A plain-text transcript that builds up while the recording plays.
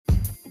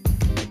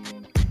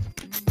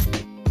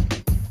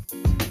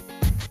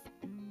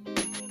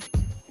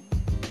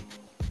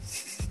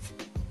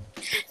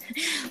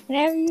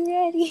Whenever you're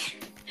ready.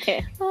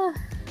 Okay.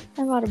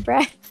 I'm out of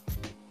breath.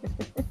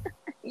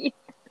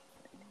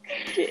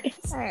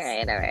 All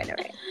right.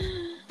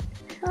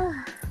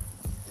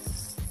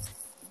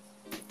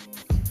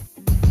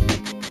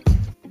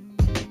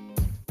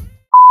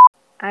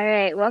 All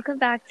right, welcome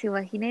back to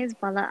Wahines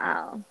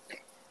Bala'au.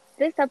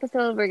 This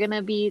episode, we're going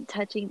to be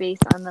touching base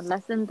on the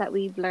lessons that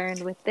we've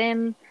learned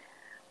within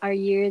our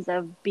years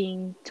of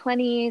being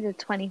 20 to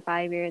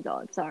 25 years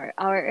old. So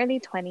our early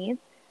 20s,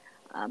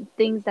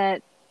 things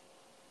that,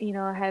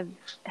 have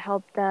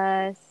helped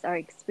us, our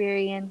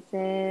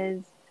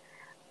experiences,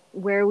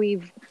 where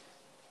we've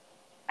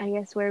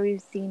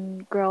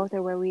seen growth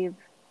or where we've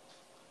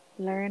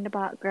learned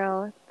about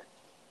growth.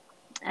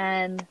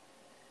 And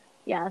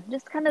yeah,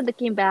 just kind of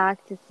looking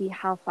back to see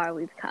how far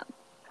we've come.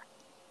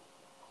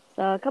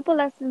 So a couple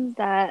lessons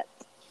that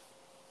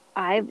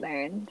I've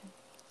learned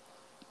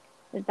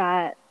is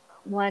that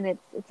one,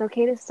 it's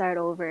okay to start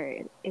over.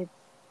 You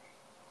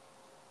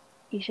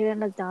shouldn't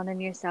look down on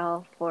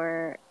yourself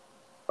or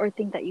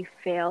think that you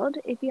failed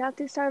if you have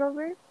to start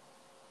over.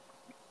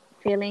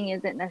 Failing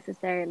isn't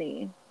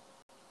necessarily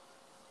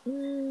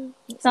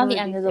It's not the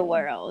end of the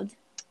world.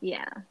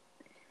 Yeah.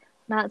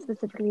 Not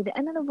specifically the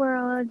end of the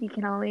world. You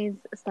can always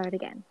start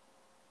again.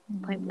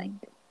 Point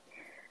blank.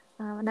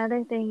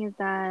 Another thing is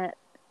that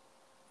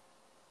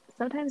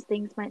sometimes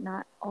things might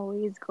not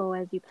always go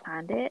as you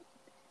planned it,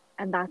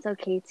 and that's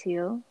okay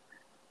too.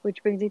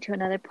 Which brings me to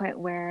another point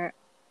where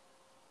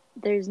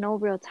there's no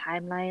real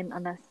timeline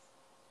unless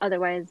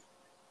otherwise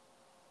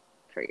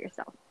for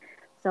yourself.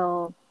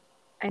 So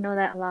I know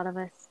that a lot of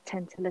us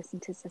tend to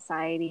listen to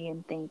society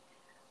and think,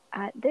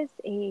 at this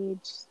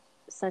age,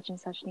 such and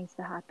such needs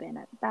to happen.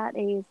 At that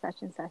age,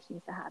 such and such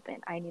needs to happen.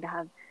 I need to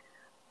have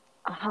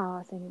a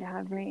house. I need to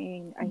have a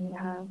ring. I need to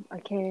have a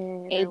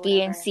kid. A,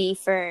 B, and C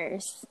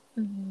first.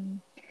 Mm-hmm.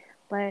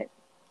 But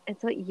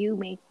it's what you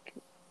make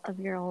of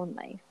your own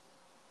life.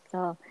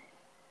 So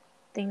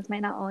things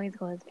might not always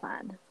go as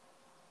planned.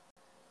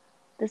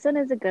 This one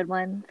is a good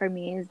one for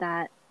me, is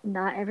that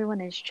not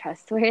everyone is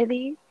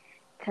trustworthy,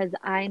 because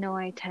I know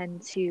I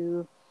tend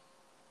to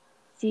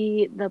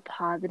see the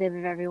positive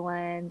of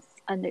everyone's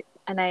and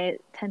I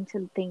tend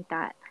to think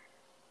that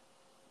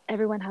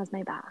everyone has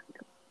my back,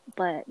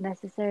 but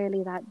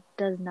necessarily that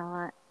does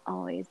not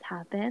always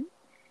happen.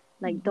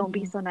 Like, don't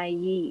be so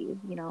naive,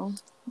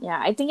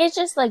 Yeah, I think it's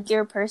just like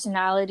your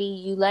personality.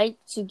 You like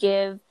to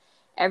give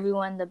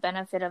everyone the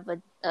benefit of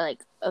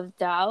of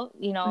doubt,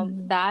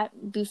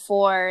 that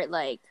before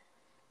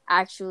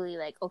actually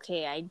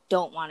okay, I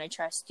don't want to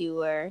trust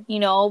you, or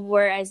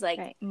whereas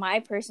right. My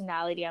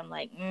personality, I'm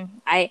like,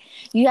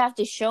 you have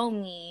to show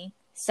me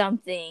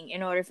something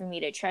in order for me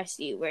to trust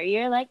you, where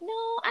you're like,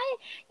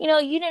 no,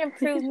 you didn't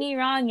prove me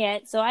wrong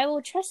yet, so I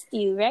will trust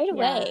you right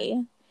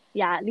away.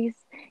 Yeah, at least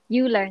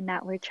you learn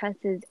that where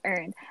trust is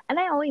earned. And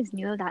I always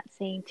knew that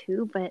saying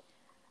too, but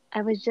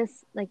I was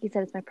just, like you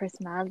said, it's my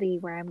personality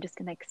where I'm just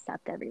going to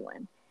accept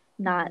everyone,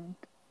 not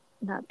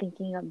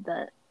thinking of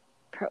the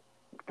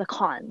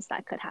cons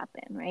that could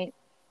happen, right?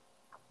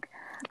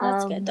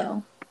 That's good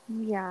though.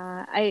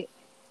 Yeah,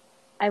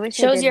 I wish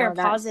shows I did you're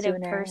know a positive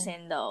that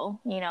person though,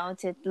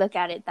 to look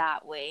at it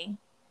that way.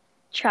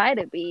 Try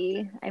to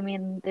be. I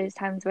mean, there's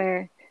times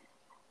where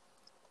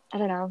I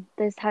don't know.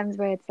 There's times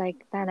where it's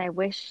like, man, I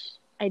wish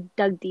I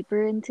dug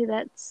deeper into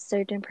that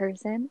certain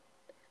person.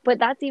 But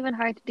that's even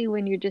hard to do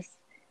when you're just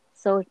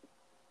so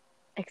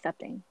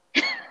accepting.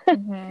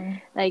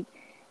 Like,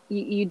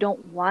 you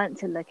don't want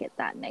to look at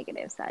that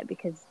negative side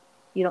because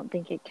you don't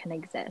think it can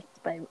exist.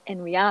 But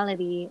in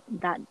reality,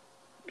 that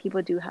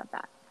people do have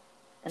that.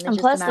 And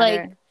plus,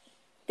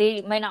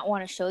 they might not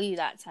want to show you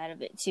that side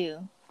of it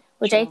too.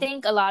 Which True. I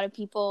think a lot of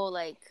people,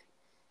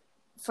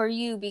 for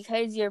you,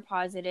 because you're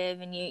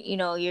positive and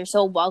you're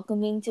so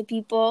welcoming to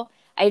people,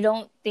 I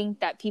don't think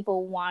that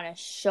people want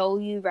to show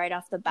you right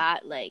off the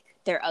bat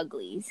they're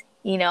uglies,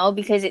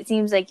 because it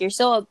seems like you're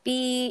so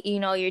upbeat,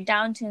 you're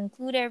down to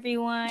include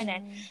everyone,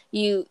 and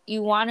you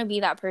want to be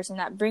that person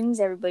that brings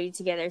everybody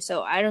together.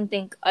 So I don't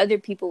think other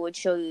people would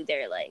show you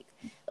they're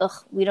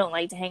ugh, we don't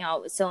like to hang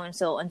out with so and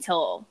so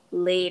until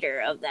later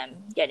of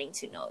them getting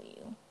to know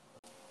you.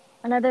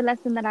 Another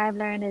lesson that I've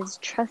learned is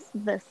trust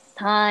the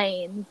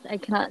signs. I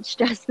cannot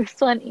stress this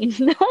one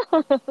enough.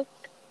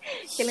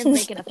 Kalen's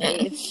making a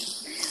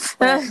face.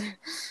 But,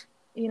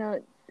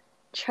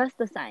 trust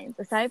the signs.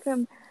 Aside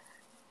from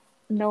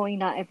knowing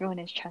not everyone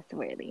is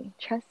trustworthy,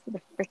 trust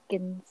the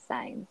freaking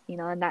signs,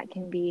 and that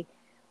can be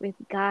with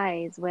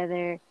guys,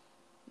 whether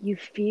you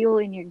feel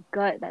in your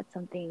gut that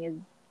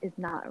something is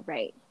not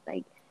right.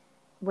 Like,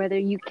 whether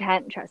you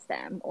can't trust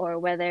them or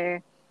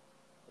whether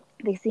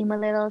they seem a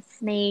little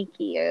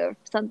snaky or if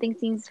something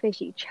seems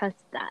fishy,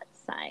 trust that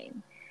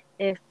sign.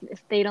 If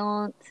they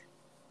don't,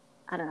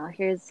 I don't know,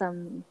 here's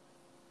some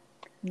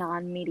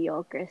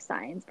non-mediocre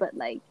signs, but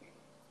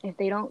if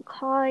they don't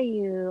call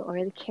you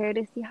or they care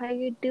to see how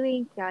you're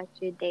doing throughout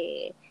your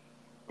day,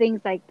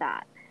 things like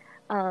that.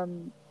 I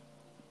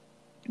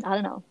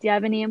don't know. Do you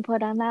have any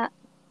input on that?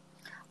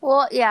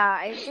 Well, yeah,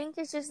 I think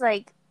it's just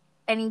like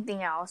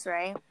anything else,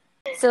 right?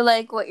 So,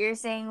 like, what you're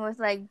saying with,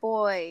 like,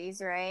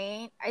 boys,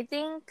 right? I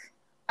think,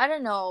 I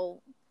don't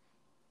know,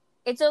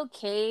 it's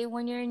okay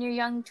when you're in your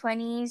young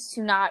 20s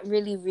to not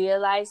really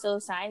realize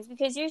those signs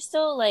because you're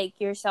still, like,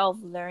 yourself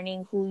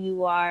learning who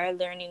you are,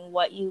 learning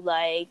what you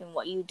like and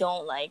what you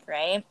don't like,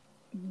 right?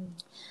 Mm-hmm.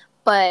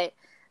 But,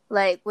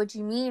 like, what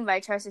you mean by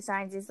trust the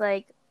signs is,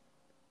 like,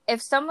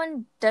 if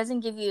someone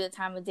doesn't give you the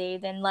time of day,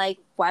 then, like,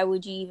 why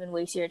would you even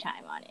waste your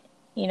time on it?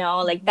 You know,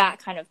 like, that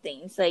kind of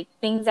things. Like,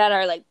 things that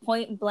are, like,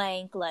 point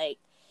blank, like,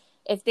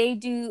 if they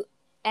do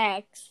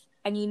X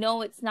and you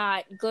know it's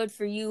not good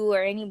for you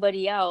or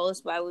anybody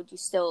else, why would you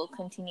still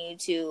continue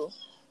to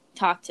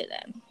talk to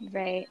them?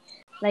 Right.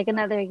 Like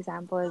another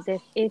example is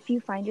if you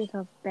find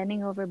yourself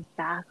bending over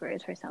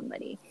backwards for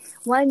somebody.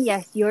 One,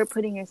 yes, you're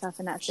putting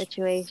yourself in that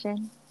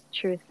situation.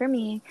 Truth for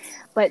me.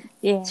 But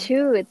Yeah.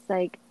 two, it's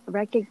like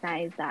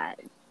recognize that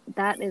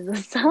that is a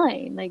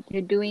sign. Like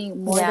you're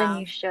doing more than Yeah.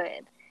 you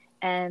should.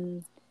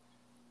 And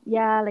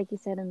yeah, like you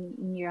said,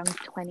 in your young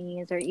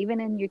 20s or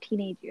even in your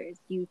teenage years,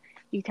 you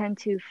tend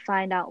to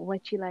find out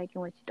what you like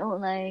and what you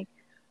don't like,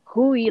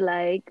 who you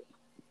like.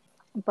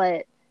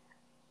 But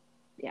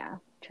yeah,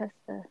 trust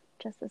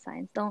the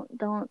signs.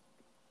 Don't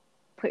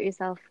put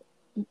yourself,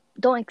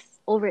 don't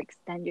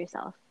overextend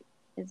yourself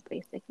is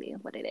basically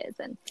what it is.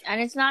 And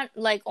it's not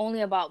like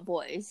only about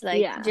boys,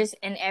 like Yeah, just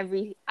in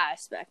every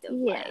aspect of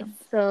yeah. life.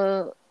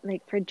 So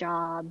like for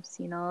jobs,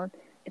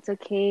 it's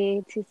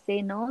okay to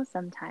say no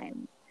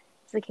sometimes.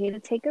 It's okay to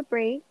take a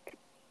break.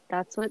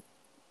 That's what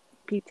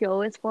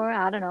PTO is for.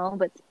 I don't know,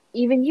 but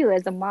even you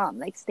as a mom,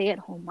 like stay at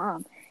home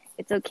mom,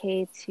 it's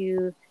okay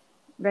to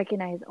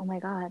recognize, oh my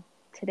God,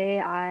 today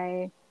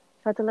I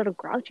felt a little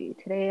grouchy.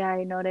 Today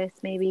I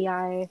noticed maybe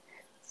I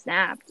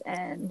snapped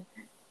and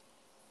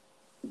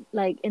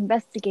like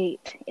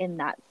investigate in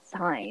that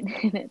sign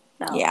in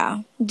itself.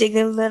 Yeah. Dig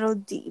a little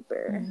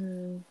deeper.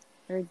 Mm-hmm.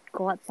 Or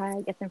go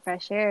outside, get some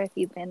fresh air if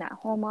you've been at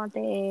home all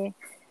day.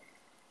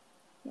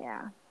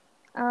 Yeah.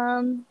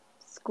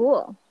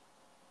 School.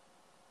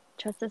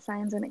 Trust the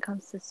signs when it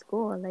comes to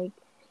school. Like,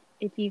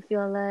 if you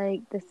feel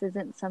like this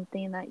isn't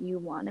something that you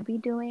want to be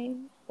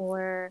doing,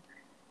 or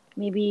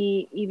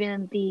maybe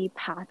even the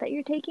path that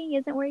you're taking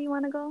isn't where you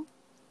want to go,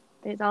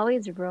 there's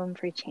always room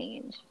for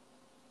change.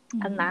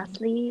 And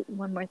lastly,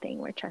 one more thing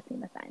we're trusting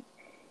the signs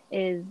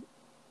is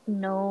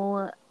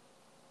know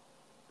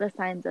the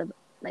signs of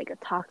like a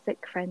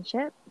toxic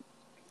friendship,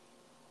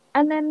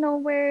 and then know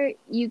where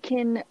you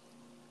can,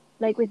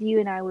 like with you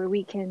and I, where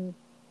we can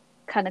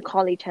kind of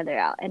call each other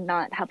out and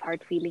not have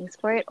hard feelings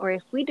for it. Or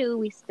if we do,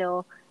 we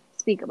still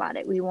speak about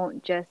it. We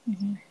won't just,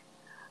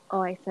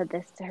 oh, I said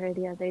this to her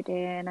the other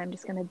day and I'm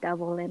just going to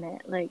double in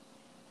it. Like,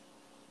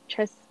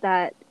 trust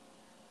that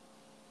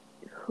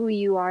who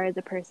you are as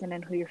a person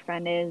and who your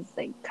friend is,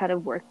 like, kind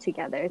of work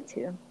together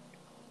to,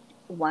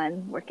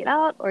 one, work it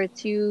out, or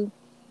two,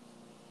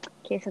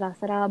 que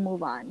será,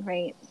 move on,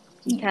 right?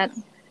 You Yeah.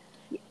 can't,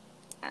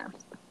 yeah.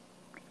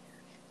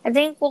 I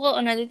think, well,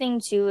 another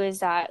thing too is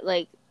that,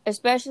 like,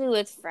 especially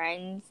with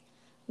friends,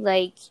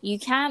 like, you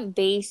can't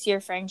base your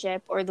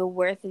friendship or the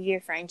worth of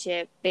your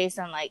friendship based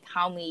on, like,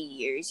 how many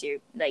years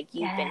you've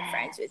been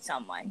friends with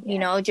someone. You Yes.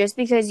 know, just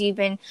because you've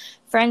been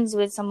friends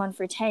with someone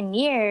for 10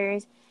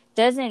 years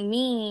doesn't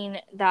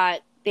mean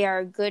that they are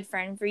a good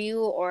friend for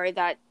you or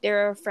that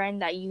they're a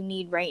friend that you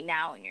need right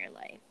now in your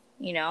life,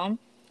 you know?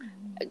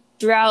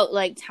 Throughout,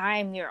 like,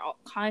 time, you're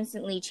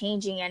constantly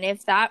changing. And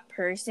if that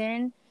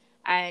person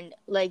and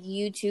like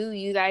you two,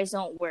 you guys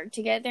don't work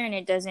together and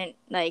it doesn't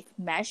like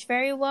mesh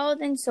very well,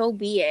 then so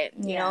be it.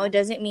 You know, it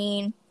doesn't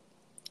mean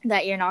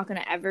that you're not going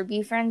to ever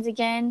be friends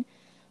again,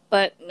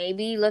 but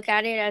maybe look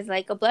at it as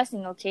like a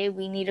blessing. Okay,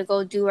 we need to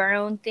go do our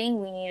own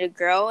thing, we need to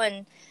grow,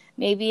 and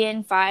maybe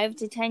in 5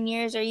 to 10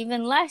 years or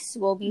even less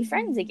we'll be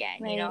friends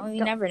again. Right. You know,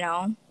 you never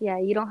know. Yeah,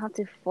 you don't have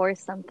to force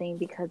something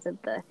because of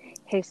the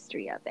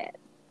history of it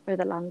or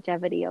the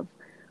longevity of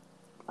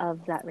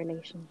that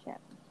relationship.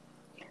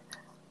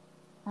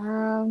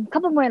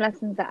 Couple more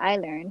lessons that I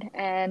learned,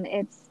 and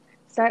it's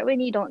start when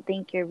you don't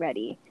think you're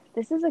ready.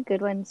 This is a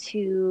good one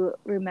to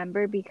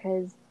remember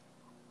because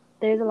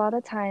there's a lot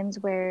of times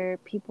where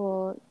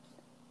people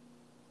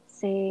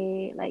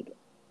say, like,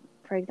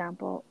 for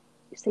example,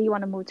 say you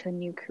want to move to a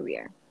new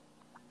career,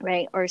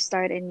 right? Or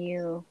start a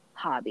new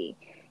hobby.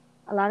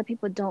 A lot of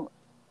people don't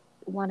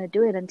want to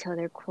do it until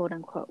they're quote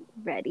unquote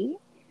ready.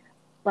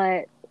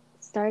 But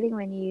starting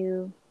when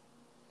you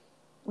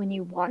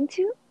want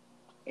to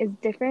is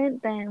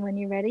different than when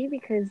you're ready,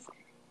 because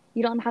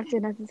you don't have to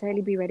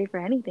necessarily be ready for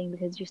anything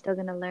because you're still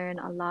going to learn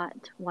a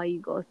lot while you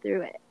go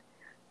through it.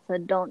 So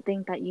don't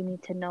think that you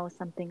need to know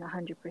something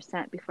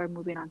 100% before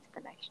moving on to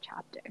the next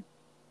chapter.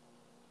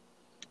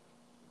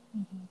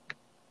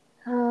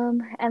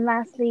 And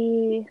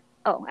lastly,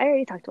 oh, I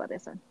already talked about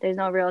this one. There's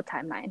no real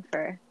timeline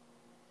for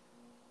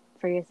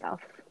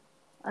yourself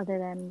other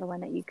than the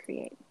one that you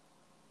create.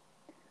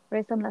 What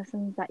are some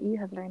lessons that you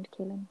have learned,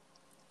 Kaylin?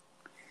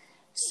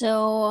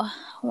 So,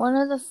 one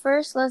of the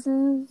first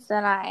lessons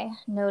that I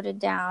noted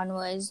down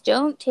was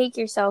don't take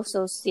yourself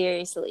so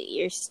seriously.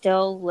 You're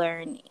still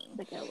learning.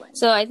 That's a good one.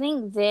 So, I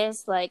think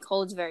this like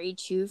holds very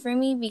true for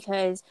me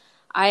because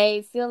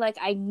I feel like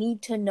I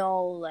need to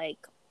know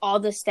like all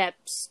the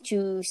steps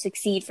to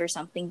succeed for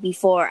something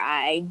before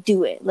I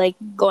do it. Like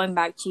going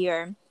back to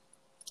your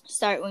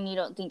start when you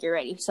don't think you're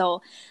ready.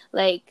 So,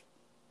 like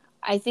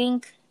I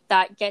think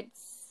that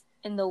gets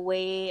in the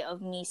way of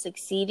me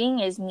succeeding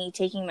is me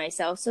taking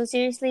myself so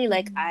seriously.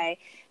 Like, I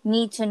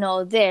need to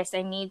know this.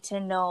 I need to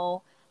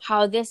know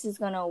how this is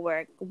going to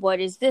work. What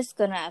is this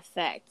going to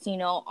affect? You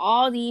know,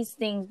 all these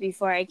things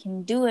before I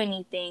can do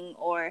anything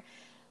or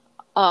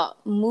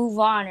move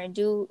on or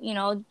do, you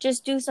know,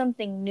 just do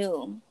something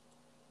new.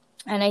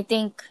 And I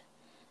think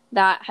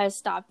that has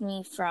stopped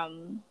me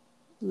from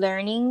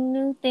learning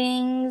new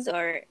things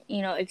or,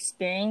 you know,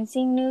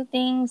 experiencing new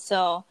things.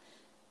 So,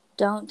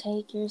 don't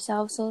take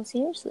yourself so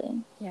seriously.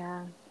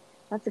 Yeah,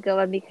 that's a good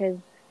one because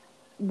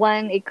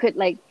one, it could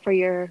like for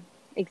your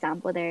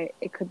example there,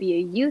 it could be a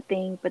you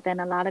thing, but then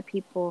a lot of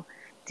people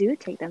do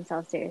take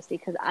themselves seriously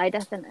because I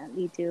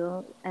definitely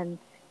do, and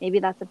maybe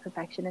that's a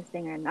perfectionist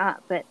thing or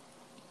not, but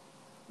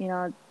you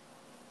know,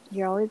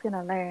 you're always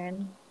gonna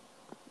learn,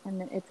 and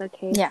Yeah. it's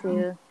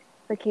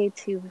okay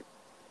to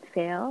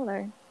fail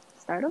or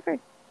start over.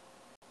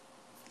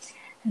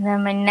 And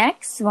then my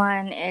next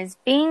one is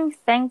being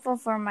thankful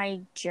for my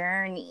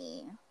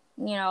journey.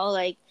 You know,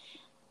 like,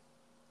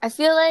 I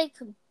feel like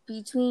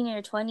between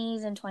your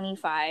 20s and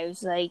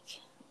 25s,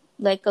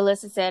 like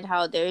Alyssa said,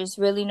 how there's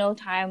really no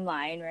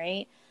timeline,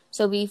 right?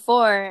 So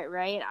before,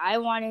 right, I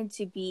wanted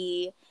to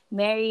be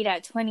married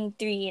at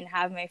 23 and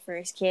have my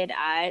first kid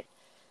at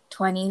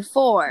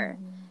 24.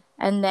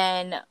 And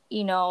then,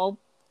 you know,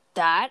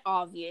 that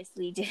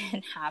obviously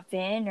didn't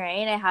happen,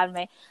 right?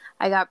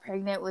 I got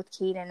pregnant with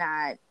Caden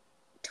at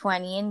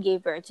 20 and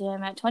gave birth to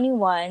him at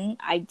 21.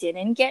 I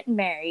didn't get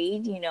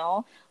married, you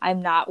know.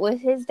 I'm not with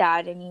his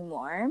dad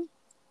anymore.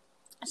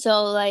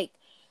 So, like,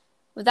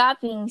 with that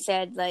being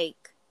said, like,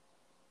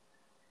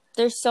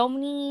 there's so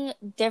many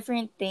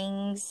different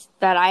things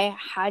that I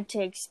had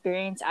to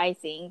experience, I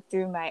think,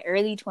 through my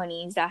early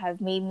 20s that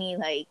have made me,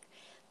 like,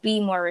 be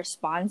more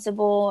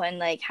responsible and,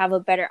 like, have a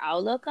better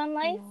outlook on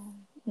life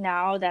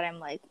now that I'm,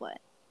 like, what?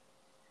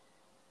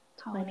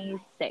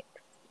 26.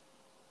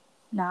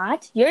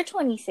 Not? You're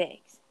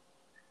 26.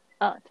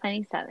 Oh,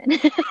 27.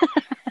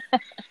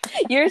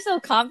 You're so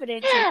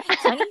confident.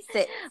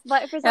 26.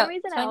 But for some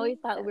reason, I 27. always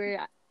thought we're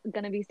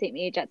gonna be same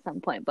age at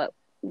some point, but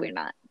we're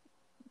not.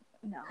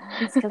 No,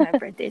 it's because my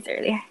birthday's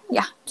earlier.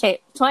 Yeah. Okay.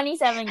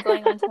 27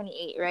 going on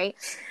 28, right?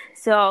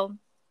 So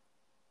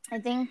I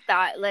think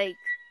that, like,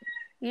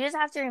 you just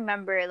have to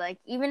remember, like,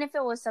 even if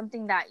it was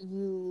something that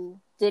you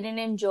didn't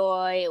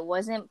enjoy, it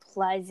wasn't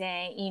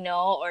pleasant, you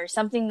know, or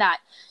something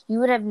that you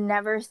would have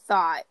never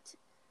thought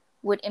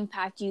would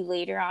impact you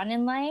later on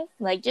in life,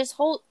 like, just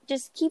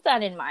keep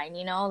that in mind,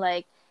 you know,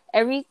 like,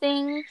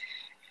 everything,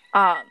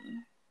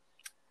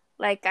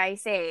 like I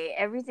say,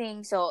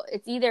 everything, so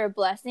it's either a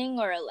blessing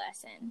or a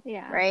lesson,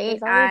 right?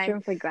 There's always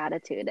room for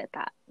gratitude at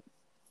that.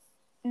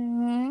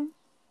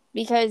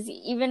 Because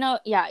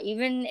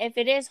even if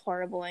it is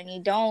horrible and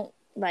you don't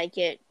like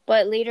it,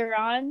 but later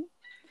on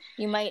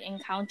you might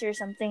encounter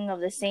something of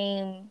the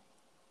same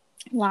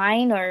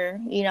line or,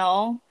 you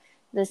know,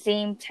 the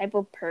same type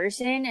of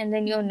person, and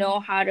then you'll know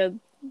how to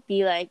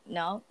be like,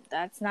 no,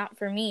 that's not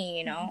for me,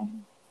 you know.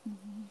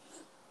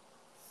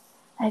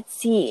 Let's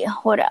see,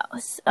 what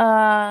else?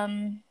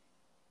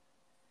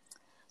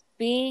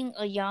 Being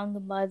a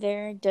young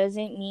mother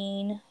doesn't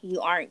mean you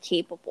aren't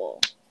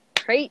capable.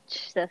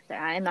 Preach, sister.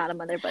 I'm not a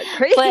mother, but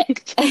preach.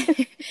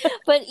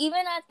 But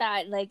even at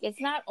that, like,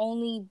 it's not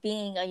only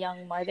being a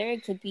young mother,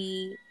 it could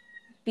be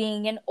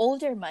being an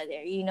older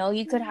mother, you know.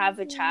 You could have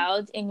a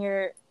child in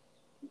your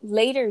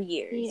later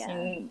years,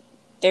 in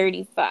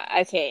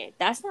 35. Okay,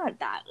 that's not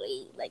that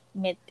late, like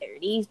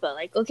mid-30s, but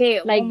like,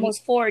 okay, like,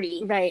 almost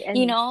 40, right? And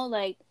you know,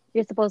 like,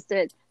 you're supposed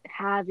to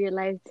have your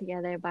life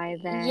together by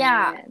then.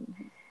 Yeah,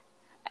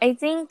 I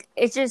think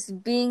it's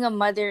just being a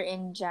mother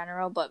in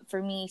general, but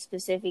for me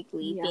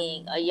specifically,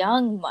 being a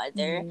young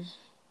mother,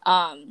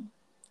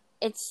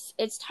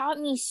 it's taught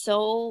me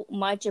so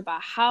much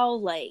about how,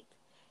 like,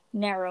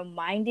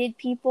 narrow-minded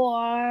people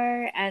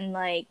are, and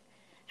like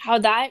how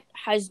that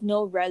has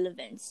no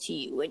relevance to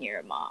you when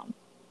you're a mom,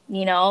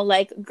 you know.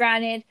 Like,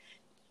 granted,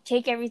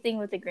 take everything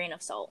with a grain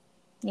of salt,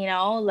 you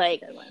know,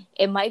 like,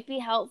 it might be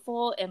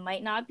helpful, it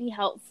might not be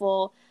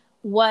helpful.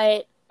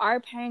 What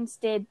our parents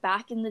did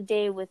back in the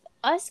day with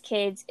us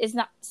kids is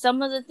not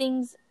some of the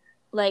things,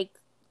 like,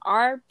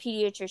 our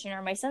pediatrician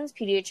or my son's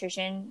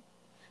pediatrician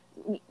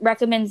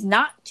recommends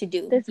not to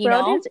do. This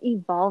world is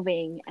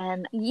evolving,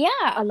 and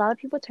a lot of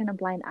people turn a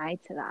blind eye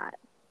to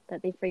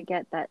that they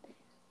forget that,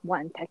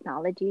 one,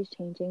 technology is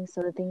changing,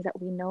 so the things that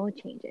we know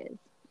changes,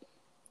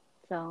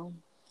 so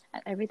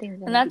everything's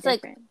gonna be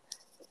different.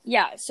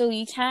 Like, so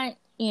you can't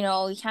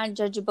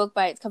judge a book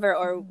by its cover,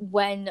 or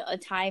when a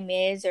time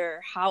is,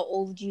 or how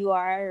old you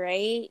are,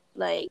 right?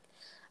 Like,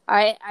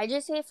 I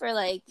just say for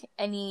like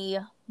any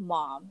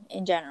mom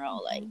in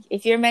general, like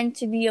if you're meant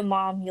to be a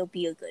mom, you'll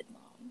be a good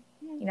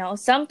mom. You know,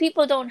 some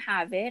people don't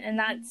have it, and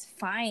that's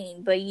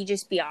fine, but you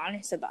just be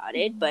honest about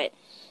it. But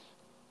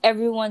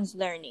everyone's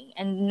learning,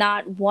 and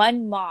not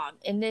one mom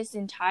in this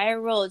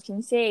entire world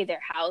can say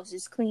their house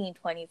is clean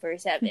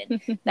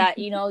 24/7, that,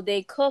 you know,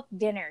 they cook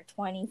dinner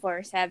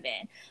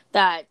 24/7,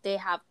 that they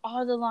have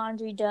all the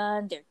laundry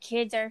done, their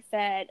kids are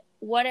fed,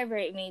 whatever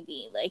it may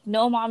be. Like,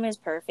 no mom is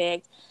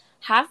perfect.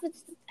 Half of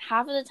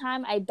the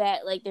time, I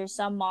bet, like, there's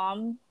some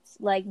moms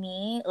like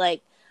me,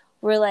 like,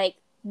 we're like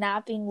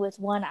napping with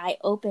one eye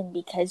open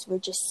because we're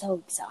just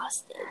so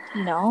exhausted,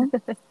 you know.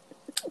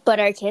 But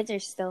our kids are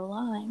still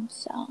alive,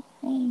 so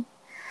hey.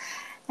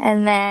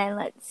 And then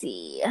let's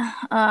see.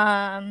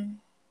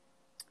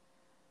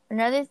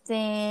 Another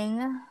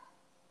thing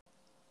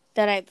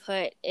that I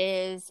put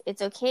is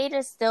it's okay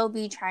to still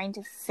be trying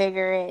to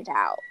figure it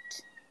out.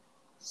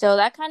 So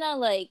that kind of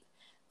like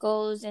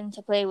goes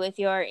into play with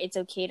your it's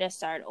okay to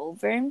start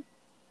over.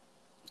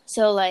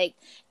 So like,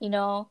 you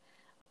know,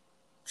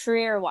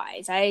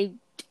 career-wise, I'm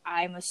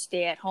a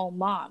stay-at-home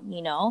mom,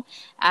 you know,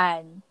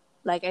 and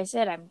like I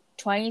said, I'm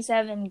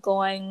 27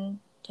 going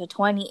to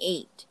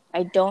 28.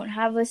 I don't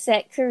have a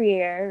set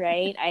career,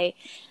 right?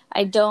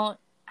 I don't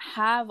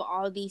have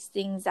all these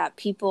things that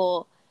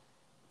people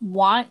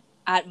want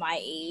at my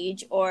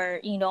age, or,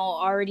 you know,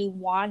 already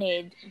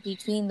wanted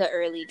between the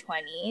early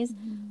 20s.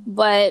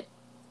 But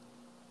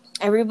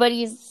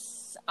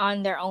everybody's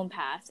on their own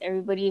path.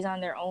 Everybody's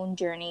on their own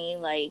journey.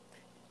 Like,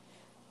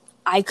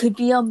 I could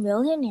be a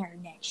millionaire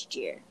next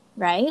year,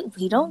 right?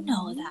 We don't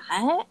know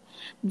that.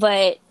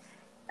 But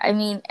I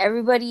mean,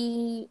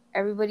 everybody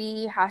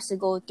has to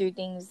go through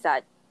things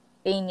that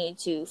they need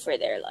to for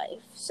their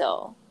life.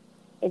 So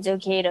it's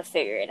okay to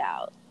figure it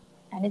out.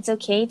 And it's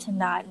okay to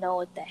not know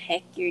what the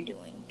heck you're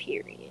doing,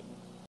 period.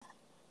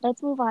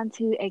 Let's move on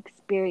to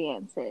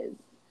experiences.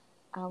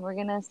 We're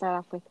going to start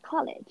off with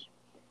college.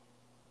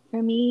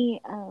 For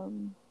me,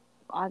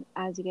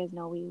 as you guys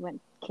know,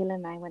 Kayla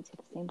and I went to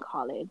the same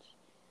college.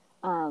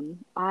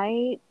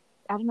 I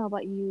don't know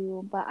about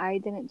you, but I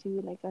didn't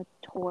do like a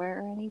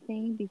tour or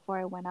anything before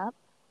I went up.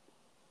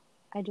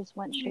 I just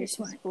went straight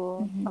to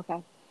school. Mm-hmm.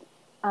 Okay.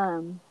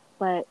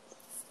 But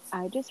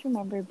I just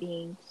remember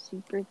being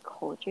super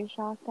culture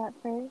shocked at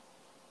first.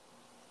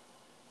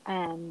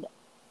 And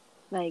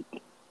like,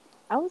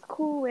 I was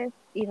cool with,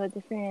 you know,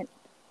 different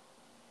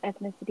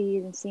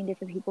ethnicities and seeing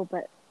different people,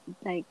 but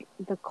like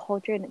the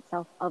culture in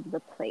itself of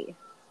the place.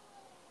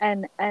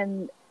 And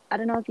I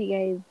don't know if you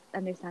guys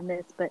understand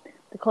this, but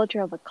the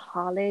culture of a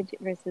college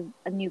versus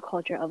a new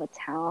culture of a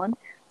town.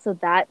 So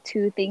that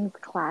two things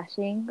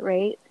clashing,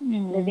 right?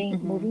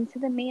 Moving to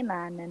the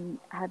mainland and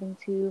having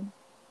to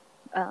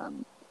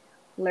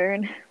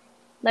learn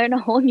a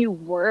whole new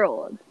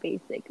world,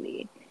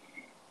 basically.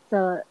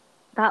 So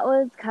that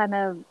was kind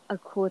of a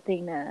cool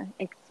thing to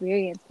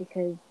experience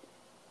because,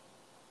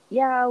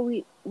 yeah,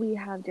 we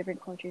have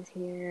different cultures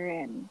here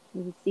and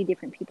we see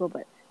different people,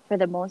 but for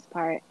the most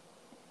part,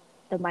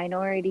 the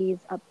minorities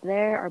up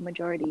there are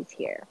majorities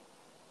here,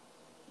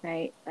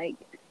 right? Like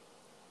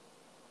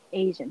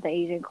the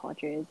Asian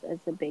culture is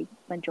a big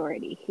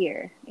majority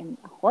here in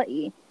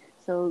Hawaii.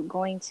 So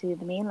going to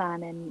the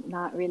mainland and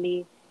not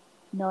really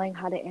knowing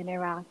how to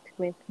interact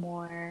with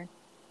more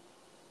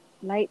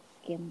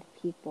light-skinned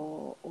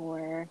people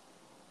or,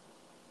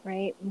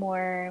 right,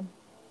 more,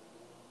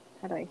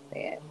 how do I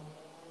say it?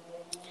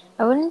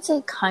 I wouldn't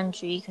say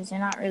country because they're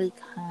not really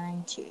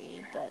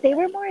country, but they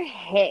were more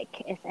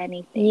hick, if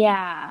anything.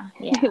 Yeah.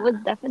 It was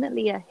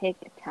definitely a hick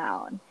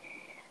town.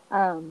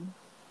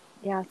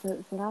 Yeah,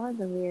 so that was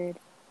a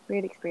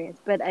weird experience.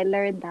 But I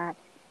learned that,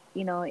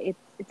 you know,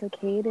 it's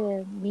okay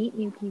to meet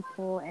new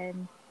people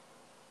and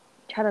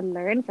try to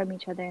learn from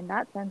each other in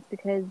that sense,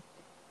 because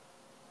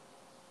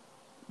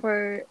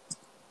for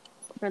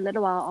a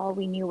little while all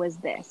we knew was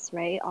this,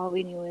 right? All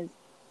we knew was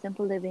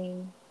simple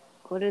living,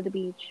 go to the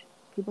beach,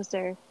 people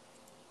surf,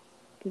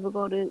 people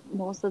go to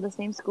most of the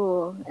same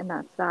school, and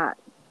that's that.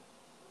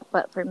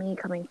 But for me,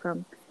 coming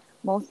from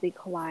mostly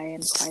Kauai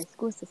and Kauai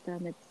school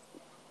system,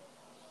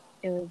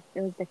 it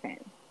was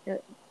different.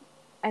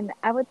 And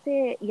I would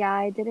say, yeah,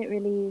 I didn't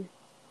really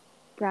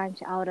branch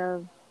out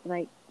of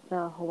like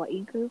the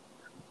Hawaii group.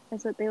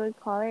 That's what they would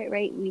call it,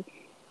 right? We,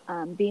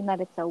 being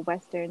that it's a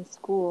Western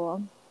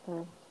school,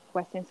 the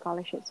Western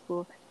scholarship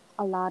school,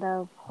 a lot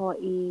of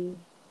Hawaii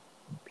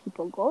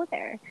people go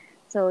there.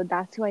 So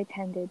that's who I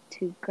tended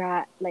to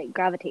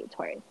gravitate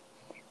towards.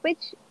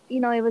 Which, you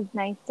know, it was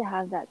nice to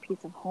have that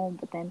piece of home,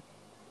 but then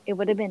it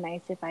would have been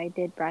nice if I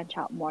did branch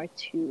out more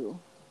to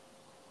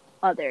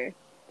other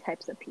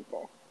types of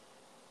people.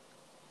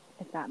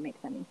 If that makes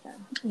any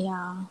sense.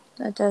 Yeah,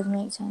 that does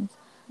make sense.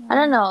 Yeah. I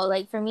don't know,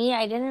 like for me,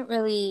 I didn't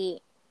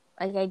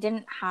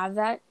have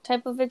that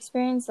type of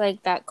experience,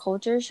 like that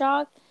culture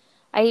shock.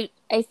 I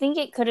think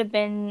it could have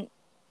been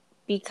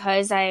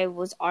because I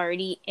was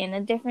already in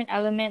a different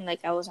element,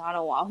 like I was on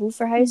Oahu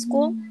for high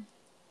school.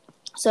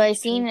 So I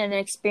seen and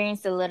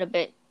experienced a little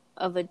bit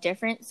of a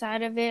different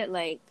side of it,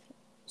 like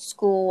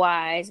school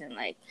wise and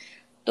like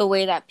the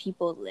way that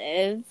people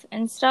live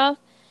and stuff.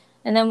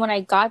 And then when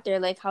I got there,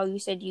 like how you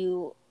said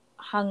you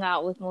hung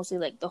out with mostly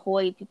like the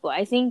Hawaii people,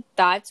 I think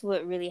that's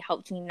what really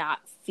helped me not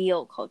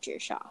feel culture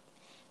shock,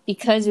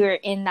 because we were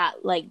in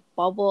that like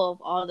bubble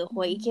of all the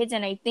Hawaii kids.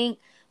 And I think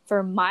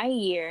for my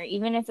year,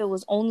 even if it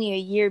was only a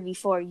year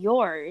before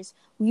yours,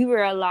 we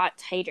were a lot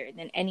tighter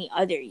than any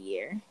other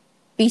year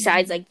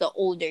besides like the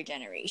older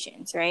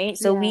generations, right?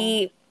 So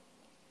we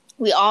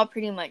all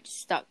pretty much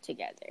stuck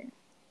together.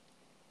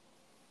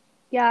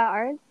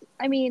 Yeah,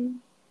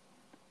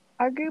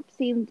 our group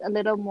seemed a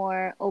little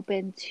more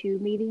open to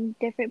meeting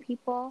different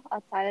people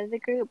outside of the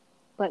group,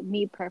 but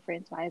me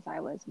preference-wise, I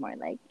was more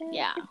like,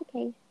 it's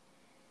okay.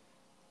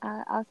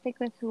 I'll stick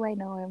with who I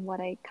know and what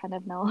I kind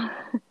of know.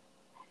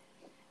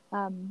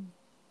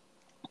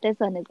 This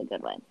one is a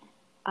good one.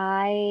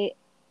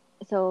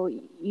 So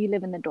you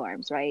live in the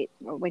dorms, right?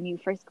 Or when you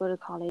first go to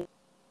college,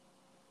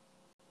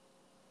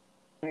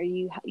 or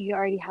you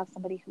already have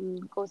somebody who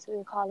goes to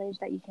the college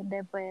that you can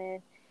live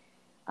with.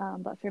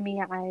 But for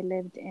me, I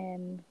lived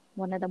in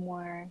one of the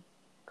more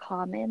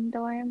common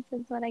dorms,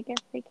 is what I guess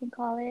they can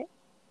call it.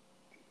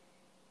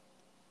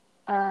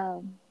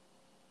 I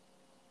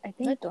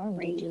think. What dorm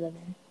did you live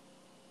in?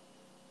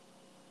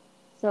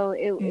 So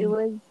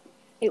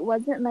it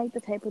wasn't like the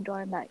type of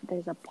dorm that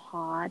there's a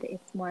pod.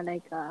 It's more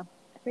like I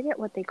forget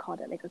what they called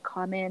it, like a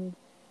common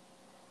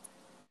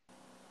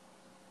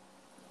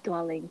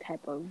dwelling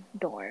type of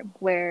dorm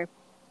where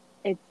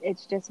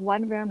it's just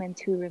one room and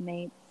two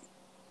roommates.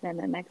 Then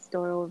the next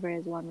door over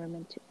is one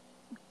room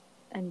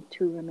and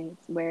two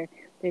roommates. Where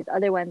there's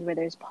other ones where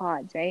there's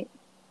pods, right?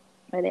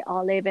 Where they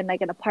all live in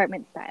like an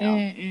apartment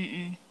style.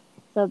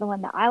 So the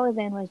one that I was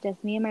in was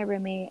just me and my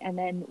roommate, and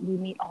then we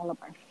meet all of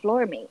our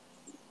floor mates.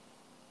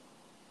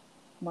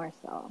 More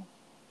so.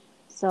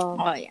 So,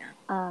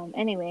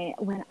 anyway,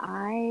 when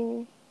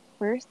I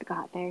first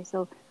got there,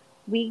 so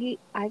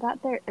I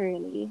got there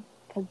early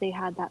because they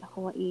had that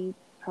Hawaii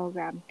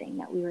program thing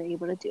that we were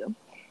able to do.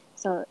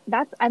 So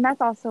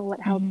that's also what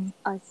helped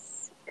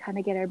us kind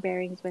of get our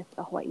bearings with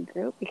the Hawaii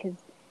group, because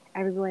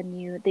everyone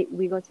knew that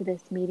we go to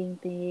this meeting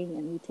thing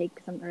and we take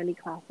some early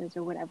classes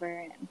or whatever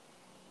and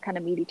kind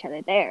of meet each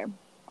other there.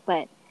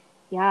 But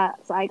yeah,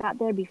 so I got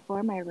there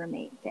before my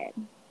roommate did.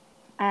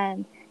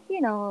 And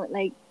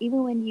like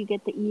even when you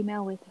get the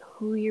email with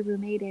who your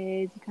roommate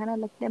is, you kind of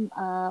look them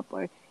up,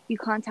 or you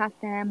contact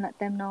them, let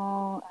them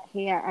know,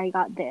 hey, I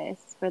got this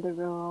for the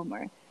room,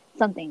 or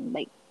something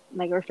like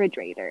a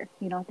refrigerator,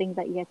 things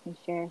that you guys can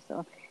share.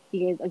 So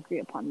you guys agree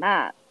upon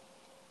that.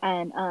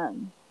 And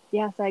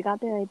so I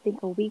got there, I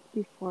think, a week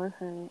before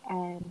her,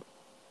 and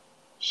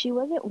she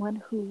wasn't one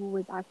who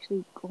was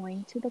actually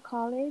going to the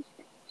college.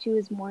 She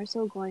was more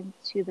so going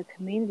to the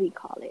community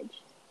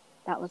college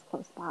that was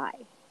close by.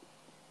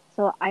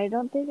 So I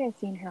don't think I've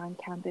seen her on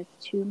campus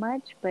too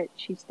much, but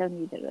she still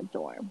needed a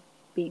dorm,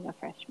 being a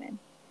freshman.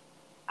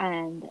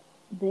 And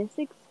this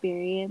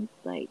experience,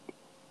 like,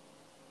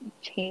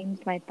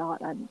 changed my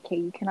thought on, okay,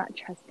 you cannot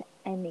trust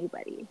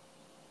anybody,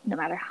 no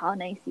matter how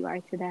nice you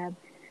are to them,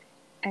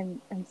 and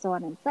so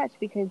on and such,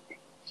 because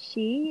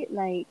she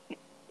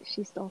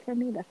stole from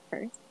me the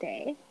first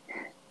day.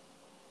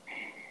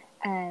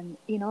 And,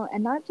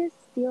 and not just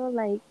steal,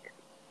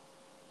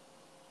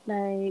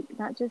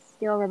 not just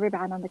steal a rubber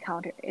band on the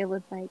counter. It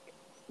was like,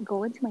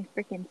 go into my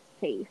freaking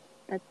safe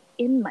that's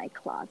in my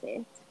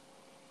closet.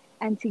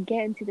 And to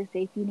get into the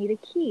safe, you need a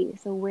key.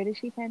 So where did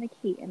she find the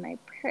key? In my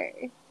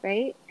purse,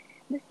 right?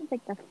 This is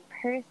like the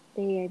first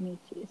day I meet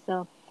you.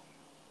 So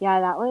yeah,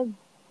 that was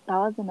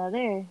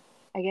another,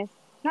 I guess,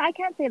 no, I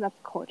can't say that's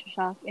culture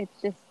shock. It's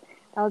just,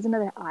 that was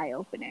another eye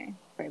opener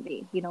for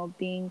me,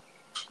 being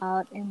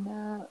out in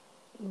the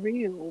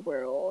real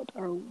world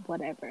or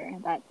whatever,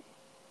 that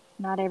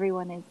not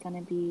everyone is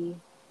going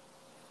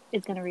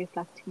to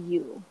reflect to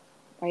you,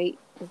 right?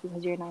 Just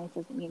because you're nice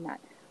doesn't mean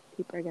that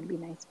people are going to be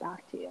nice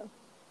back to you.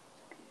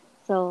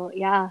 So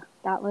yeah,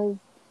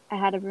 I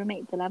had a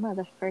roommate dilemma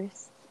the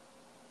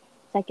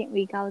second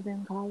week I was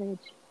in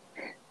college.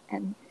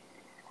 And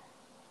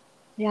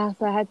yeah,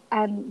 so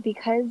and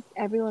because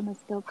everyone was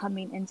still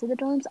coming into the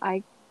dorms,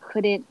 I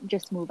couldn't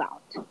just move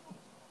out.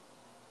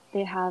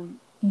 They have,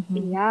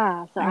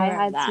 so I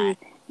had to,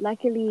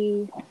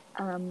 luckily,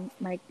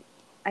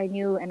 I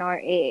knew an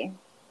RA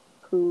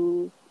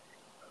who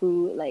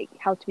like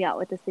helped me out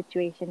with the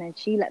situation, and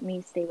she let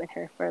me stay with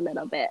her for a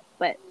little bit.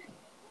 But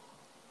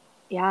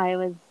yeah,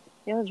 it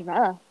was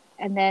rough.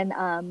 And then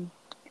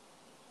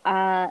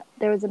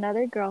there was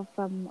another girl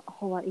from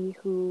Hawaii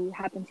who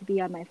happened to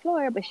be on my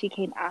floor, but she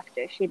came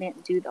after. She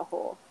didn't do the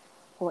whole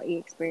Hawaii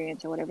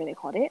experience or whatever they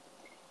called it.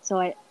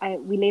 So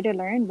we later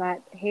learned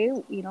that, hey,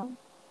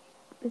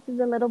 this is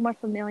a little more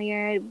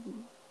familiar.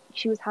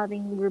 She was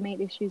having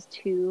roommate issues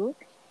too,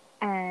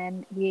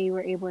 and we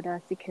were able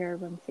to secure a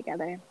room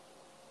together.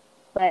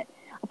 But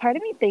a part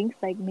of me thinks,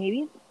 like,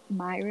 maybe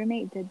my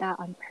roommate did that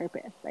on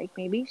purpose. Like,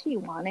 maybe she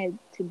wanted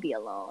to be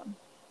alone.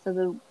 So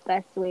the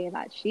best way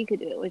that she could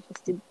do it was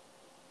just to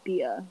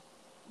be a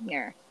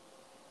mirror.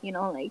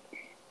 Like,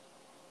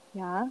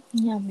 yeah.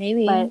 Yeah,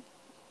 maybe. But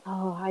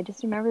Oh, I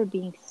just remember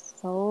being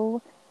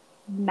so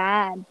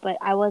mad, but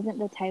I wasn't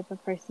the type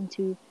of person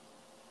to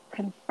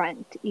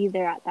confront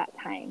either at that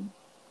time.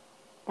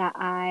 That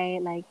I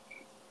like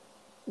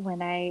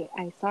when I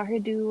saw her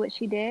do what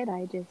she did,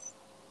 I just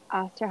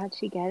asked her how'd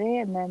she get it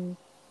and then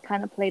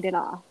kind of played it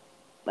off.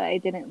 But I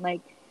didn't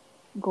like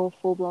go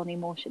full blown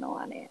emotional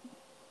on it,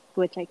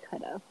 which I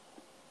could have.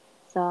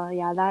 So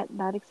yeah,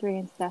 that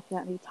experience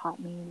definitely taught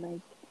me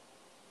like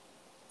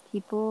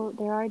people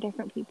there are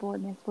different people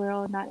in this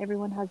world. Not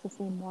everyone has the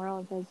same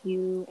morals as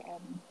you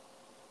and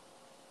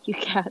you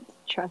can't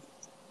trust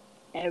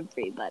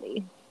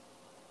everybody.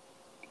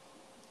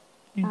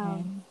 Mm-hmm.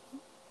 Um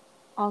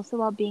Also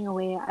while being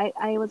away,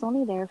 I was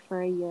only there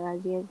for a year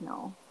as you guys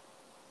know.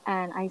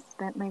 And I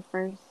spent my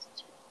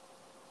first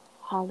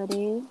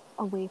holiday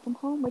away from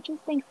home, which is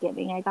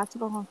Thanksgiving. I got to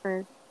go home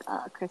for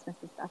Christmas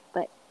and stuff,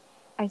 but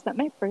I spent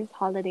my first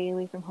holiday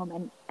away from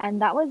home,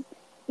 and that was,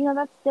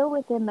 that's still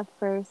within the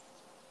first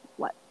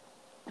what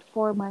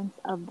 4 months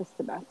of the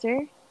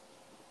semester.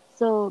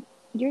 So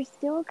you're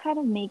still kind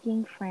of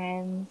making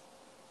friends.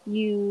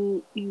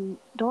 You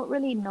don't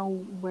really know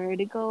where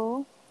to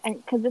go, and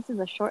because this is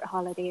a short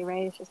holiday,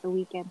 right? It's just a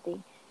weekend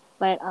thing.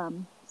 But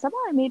somehow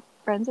I made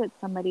friends with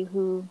somebody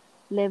who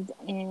lived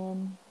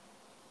in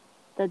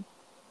the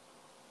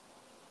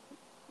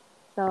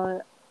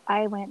so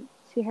I went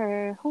to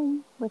her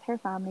home with her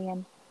family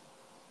and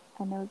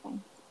it was nice.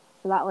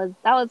 So that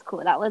was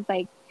cool. That was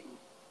like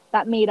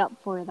that made up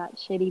for that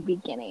shitty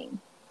beginning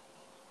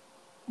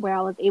where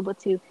I was able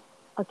to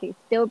okay,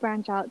 still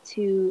branch out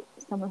to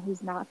someone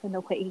who's not from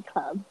the Hawaii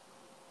club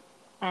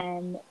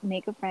and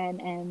make a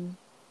friend and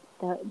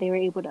they were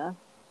able to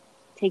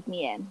take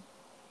me in,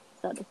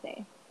 so to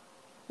say.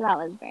 So that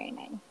was very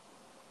nice.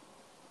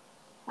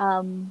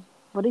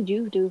 What did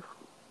you do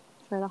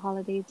for the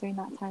holidays during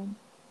that time?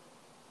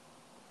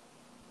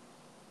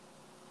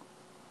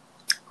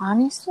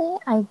 Honestly,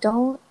 I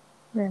don't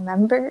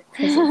remember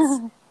because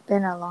it's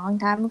been a long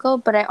time ago,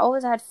 but I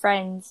always had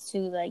friends to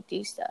like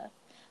do stuff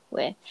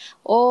with.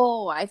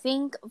 Oh, I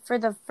think for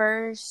the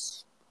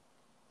first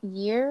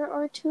year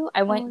or two,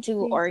 I Oh, went to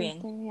to your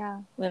Oregon sister,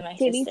 yeah. with my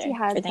See, at least you sister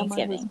for had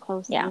someone who's Thanksgiving.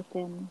 close Yeah.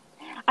 within.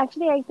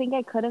 Actually, I think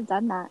I could have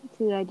done that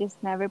too. I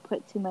just never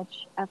put too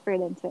much effort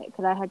into it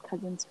because I had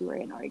cousins who were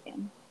in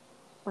Oregon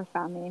or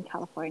family in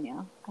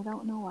California. I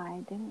don't know why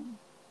I didn't.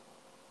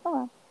 Oh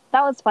well,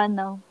 that was fun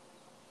though.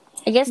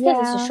 I guess because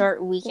it's a Yeah,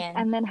 short weekend.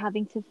 and then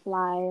having to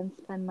fly and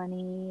spend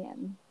money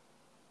and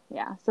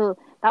yeah. So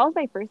that was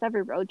my first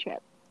ever road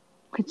trip,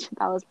 which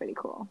that was pretty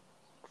cool.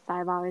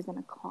 5 hours in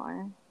a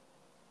car.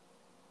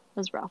 It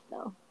was rough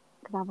though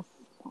because I have a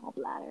small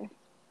bladder,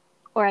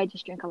 or I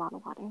just drink a lot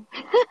of water.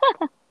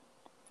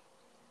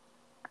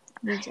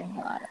 You drink a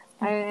lot of.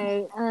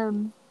 I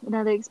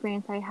another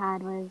experience I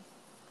had was,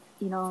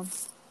 you know,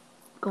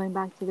 going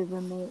back to the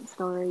roommate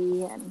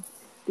story and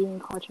being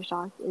culture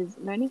shocked is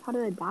learning how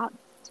to adapt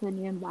to a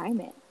new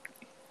environment.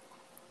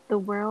 The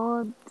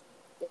world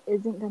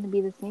isn't going to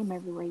be the same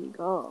everywhere you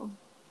go.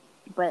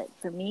 But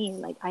for me,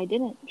 like I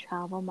didn't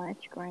travel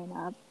much growing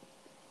up.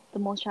 The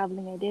most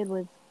traveling I did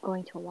was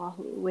going to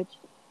Oahu, which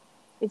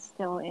is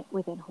still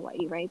within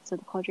Hawaii, right? So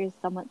the culture is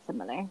somewhat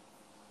similar.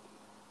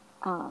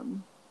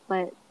 Um,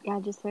 but yeah,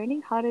 just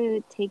learning how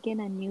to take in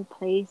a new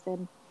place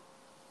and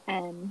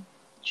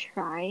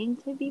trying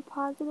to be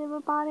positive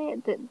about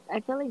it. That I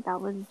feel like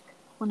that was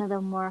one of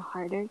the more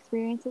harder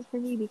experiences for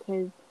me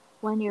because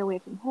when you're away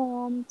from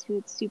home, two,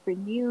 it's super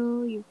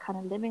new. You're kind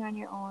of living on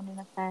your own in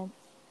a sense,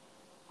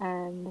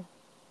 and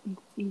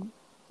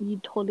you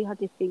totally have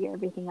to figure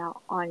everything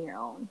out on your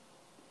own.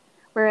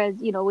 Whereas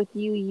with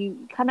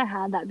you kind of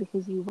had that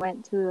because you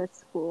went to a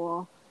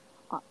school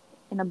uh,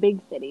 in a big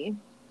city,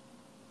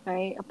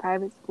 right? A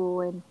private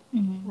school,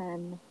 Mm-hmm.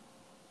 and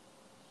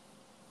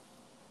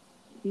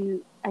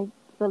I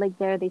feel like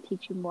there they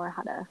teach you more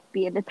how to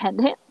be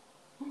independent.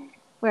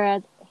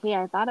 Whereas, hey,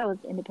 I thought I was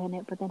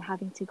independent, but then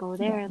having to go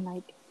there Yeah, and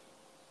like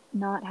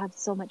not have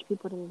so much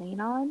people to lean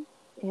on,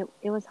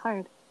 it was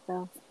hard.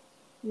 So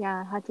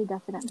yeah, I had to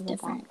it's definitely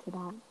different. adapt to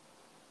that.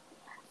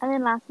 And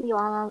then lastly,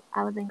 while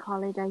I was in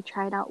college, I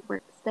tried out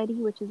Work Study,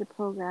 which is a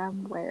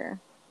program where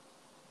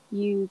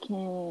you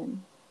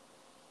can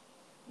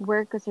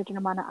work a certain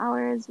amount of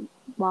hours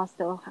while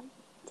still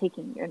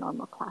taking your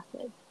normal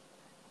classes,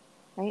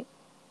 right?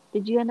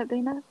 Did you end up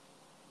doing that?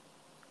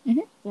 Mm-hmm.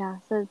 Yeah,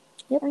 so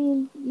Yep. I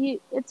mean,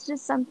 it's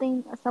just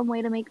something, some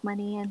way to make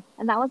money, and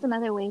that was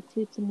another way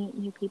too to meet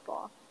new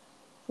people.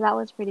 So that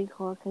was pretty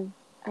cool because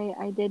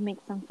I did make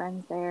some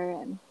friends there,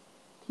 and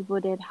people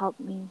did help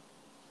me.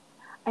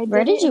 I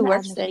Where did did it in you the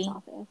work admissions study?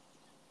 office.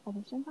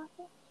 Admissions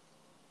office?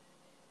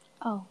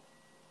 Oh,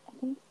 I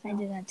think I so.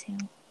 did that too.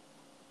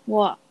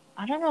 Well,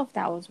 I don't know if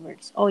that was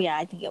works. Oh yeah,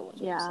 I think it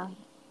was work Yeah, study.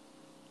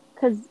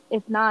 because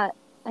if not,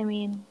 I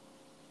mean,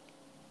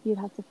 you'd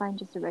have to find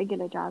just a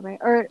regular job, right?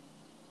 Or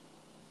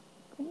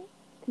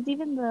because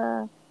even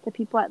the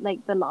people at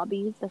like the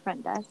lobbies, the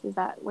front desk, is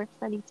that work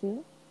study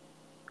too?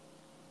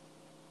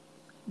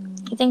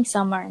 I Mm. think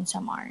some are and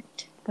some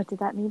aren't. But did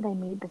that mean they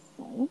made the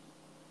same?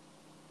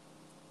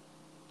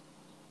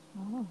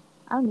 Oh,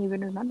 I don't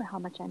even remember how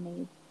much I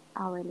made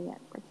hourly at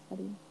work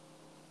study.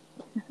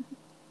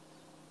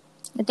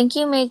 I think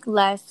you make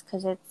less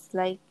because it's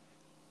like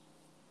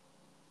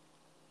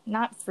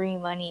not free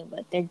money,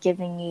 but they're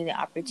giving you the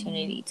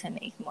opportunity to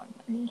make more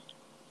money.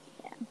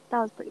 Yeah, that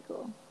was pretty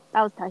cool.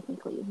 That was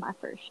technically my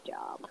first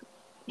job.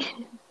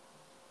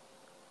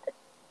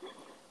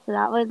 So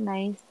that was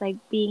nice, like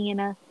being in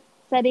a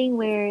setting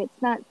where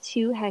it's not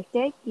too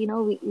hectic. You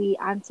know, we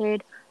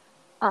answered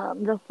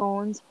the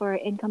phones for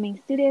incoming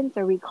students,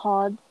 or we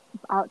called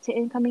out to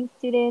incoming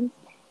students,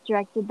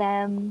 directed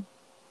them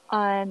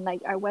on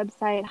like our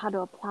website, how to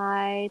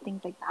apply,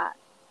 things like that.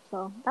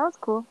 So that was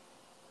cool.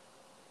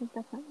 It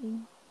was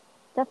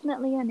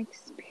definitely an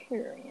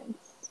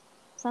experience,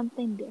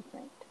 something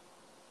different.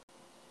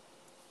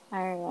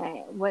 All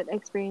right, what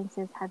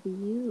experiences have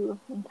you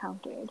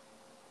encountered?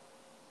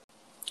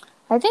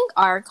 I think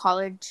our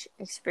college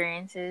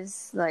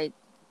experiences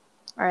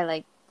are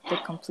like the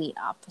complete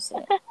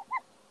opposite.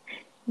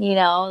 You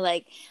know,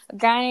 like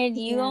granted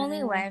you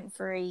only went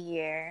for a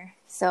year.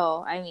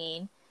 So, I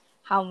mean,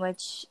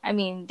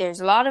 there's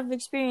a lot of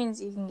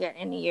experience you can get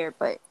in a year,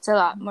 but it's a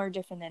lot more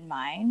different than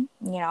mine.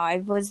 You know, I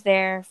was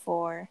there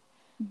for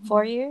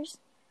 4 years.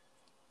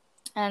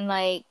 And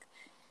like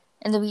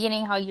in the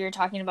beginning how you were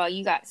talking about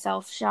you got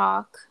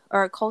self-shock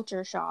or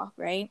culture shock,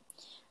 right?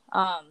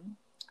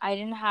 I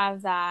didn't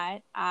have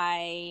that.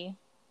 I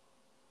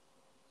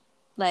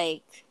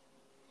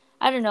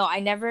don't know. I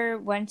never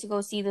went to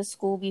go see the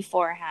school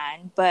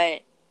beforehand,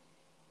 but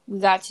we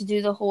got to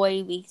do the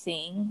Hawaii Week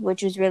thing,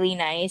 which was really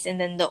nice. And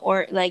then it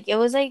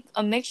was like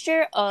a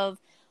mixture of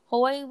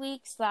Hawaii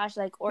Week /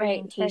 like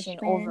orientation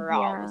Freshmen,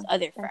 overall with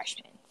other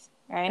freshmen,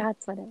 right?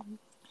 That's what it was.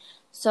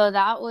 So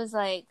that was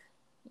like,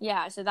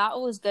 yeah, so that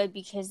was good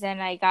because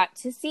then I got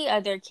to see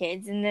other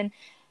kids. And then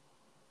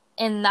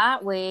in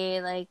that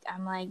way, like,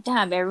 I'm like,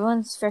 damn,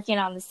 everyone's freaking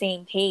on the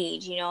same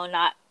page, you know,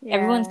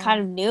 everyone's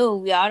kind of new.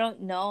 We all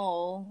don't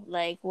know,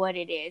 like, what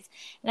it is.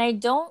 And I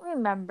don't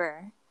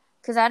remember,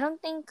 because I don't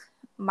think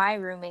my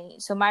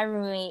roommate,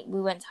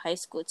 we went to high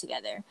school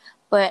together,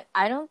 but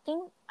I don't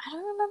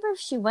remember if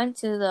she went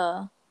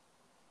to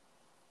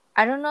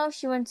I don't know if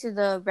she went to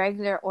the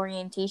regular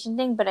orientation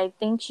thing, but I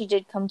think she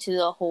did come to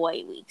the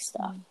Hawaii Week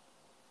stuff.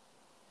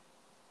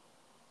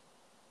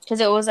 Because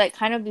it was like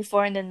kind of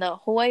before, and then the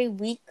Hawaii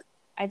Week,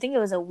 I think it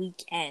was a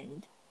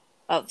weekend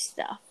of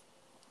stuff.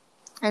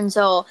 And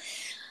so,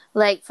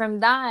 like, from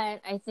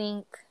that, I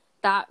think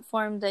that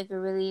formed like a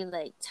really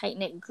like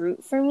tight-knit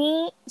group for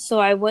me. So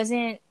I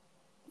wasn't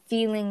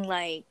feeling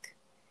like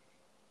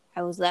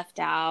I was left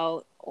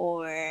out,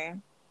 or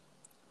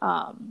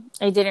I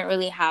didn't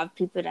really have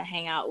people to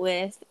hang out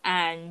with.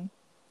 And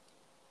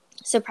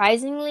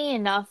surprisingly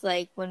enough,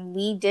 like when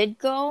we did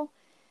go,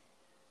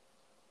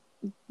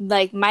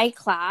 like my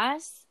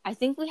class, I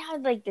think we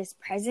had like this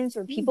presence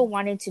where people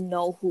wanted to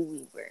know who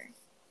we were.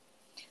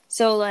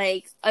 So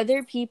like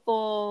other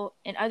people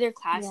in other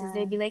classes,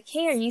 they'd be like,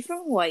 "Hey, are you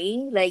from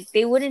Hawaii?" Like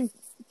they wouldn't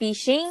be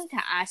ashamed to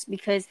ask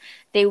because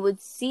they would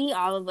see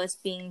all of us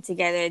being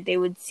together. They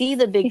would see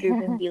the big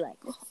group and be like,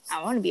 oh,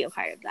 "I want to be a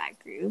part of that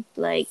group,"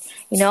 like,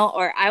 you know,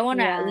 or I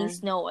want to at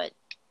least know what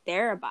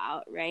they're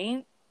about,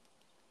 right?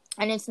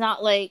 And it's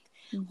not like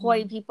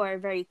Hawaii people are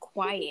very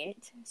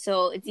quiet,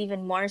 so it's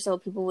even more so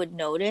people would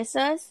notice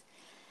us.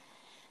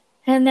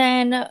 And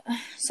then,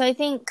 so I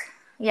think,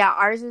 yeah,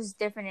 ours was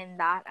different in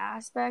that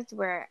aspect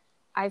where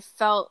I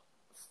felt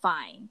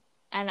fine.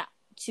 And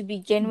to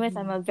begin with,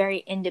 I'm a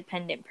very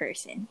independent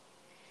person.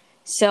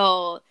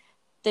 So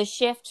the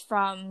shift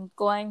from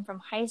going from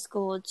high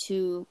school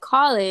to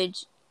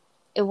college,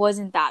 it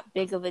wasn't that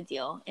big of a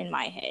deal in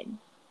my head.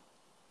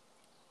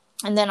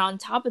 And then on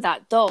top of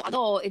that,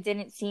 though it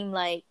didn't seem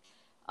like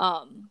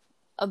a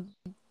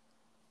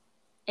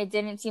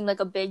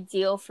big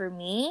deal for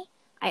me,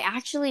 I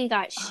actually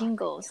got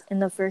shingles in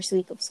the first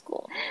week of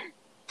school.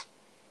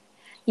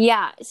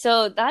 Yeah,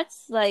 so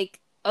that's like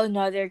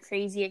another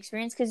crazy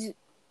experience because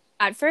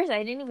at first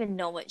I didn't even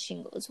know what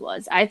shingles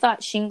was. I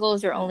thought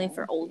shingles were only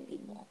for old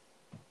people.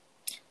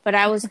 But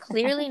I was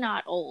clearly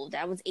not old.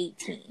 I was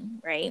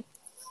 18, right?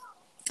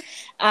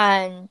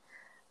 And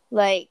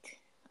like,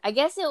 I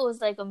guess it was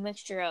like a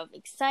mixture of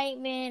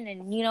excitement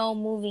and, you know,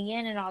 moving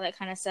in and all that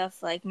kind of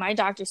stuff. Like my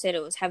doctor said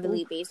it was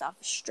heavily based off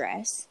of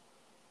stress.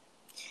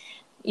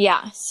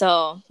 Yeah,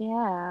 so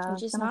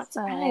which is not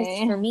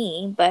surprised for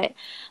me, but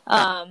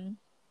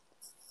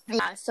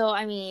yeah, so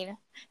I mean,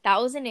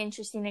 that was an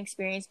interesting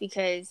experience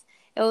because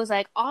it was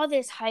like all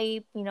this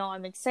hype, you know,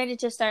 I'm excited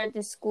to start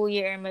this school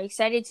year. I'm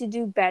excited to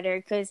do better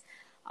because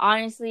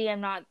honestly,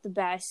 I'm not the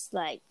best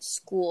like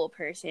school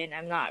person.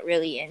 I'm not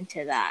really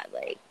into that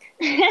like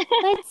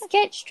let's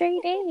get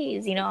straight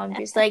A's, you know, I'm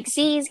just like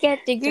C's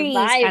get degrees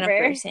kind of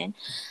person.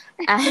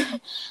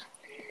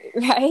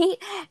 Right?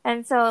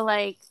 And so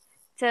like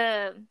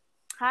to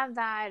have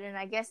that, and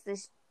I guess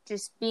this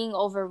just being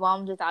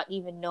overwhelmed without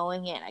even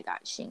knowing it, I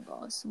got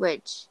shingles,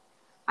 which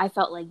I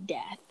felt like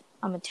death.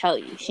 I'm gonna tell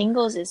you,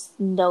 shingles is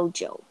no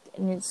joke,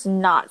 and it's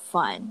not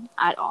fun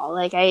at all.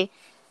 Like I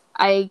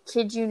I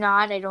kid you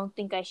not, I don't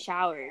think I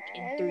showered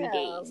in 3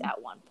 days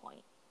at one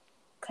point.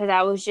 Because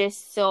I was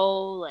just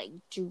so, like,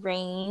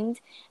 drained,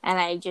 and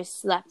I just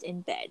slept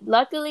in bed.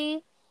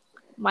 Luckily,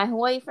 my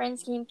Hawaii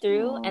friends came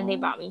through, and they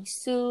bought me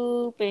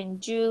soup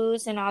and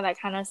juice and all that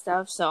kind of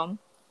stuff. So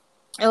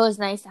it was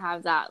nice to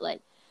have that, like,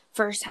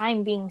 first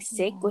time being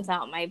sick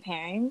without my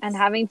parents. And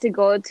having to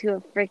go to a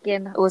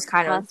freaking it was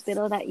kind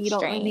hospital that you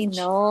don't really strange.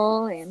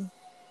 know, and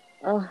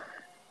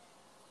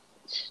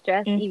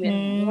stress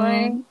even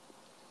more.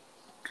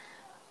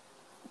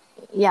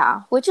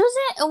 Yeah, which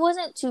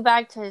wasn't too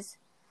bad because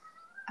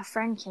a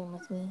friend came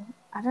with me.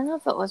 I don't know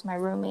if it was my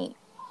roommate.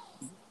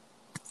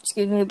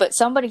 Excuse me, but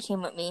somebody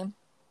came with me.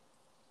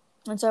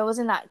 And so I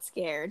wasn't that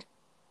scared.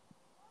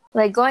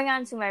 Like, going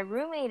on to my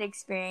roommate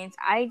experience,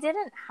 I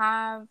didn't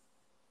have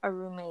a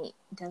roommate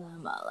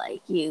dilemma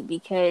like you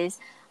because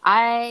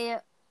I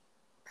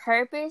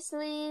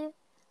purposely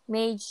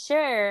made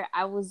sure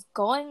I was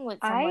going with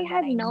someone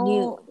that I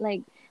knew.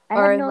 I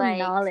had no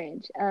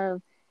knowledge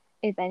of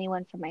if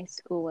anyone from my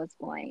school was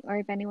going or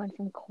if anyone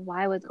from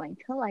Kauai was going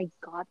till I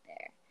got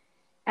there.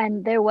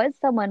 And there was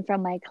someone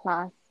from my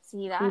class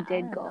who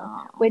did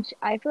go, which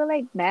I feel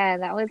like, man,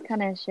 that was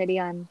kind of shitty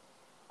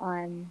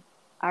on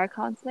our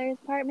counselor's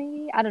part,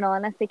 maybe. I don't know,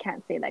 unless they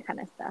can't say that kind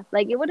of stuff.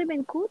 Like, it would have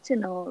been cool to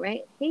know,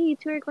 right? Hey, you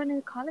two are going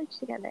to college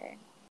together.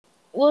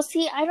 Well,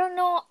 see, I don't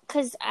know,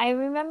 because I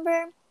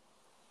remember,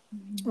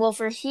 well,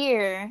 for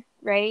here,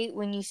 right,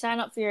 when you sign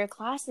up for your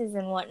classes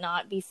and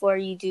whatnot, before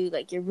you do,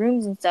 like, your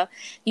rooms and stuff,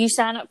 you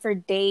sign up for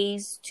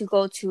days to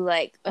go to,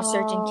 like, a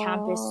certain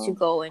campus to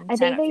go and sign up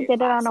for your classes. I think they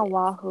did it on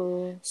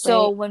Oahu.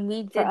 So, when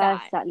we did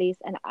that. Us, at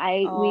least, and I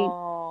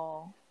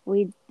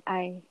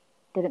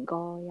didn't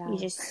go, yeah. You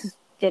just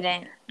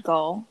didn't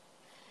go.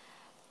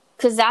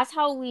 Because that's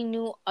how we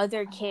knew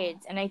other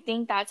kids. And I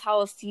think that's how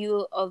a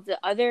few of the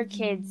other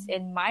kids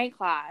in my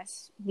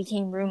class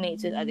became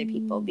roommates with other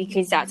people.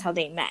 Because that's how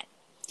they met.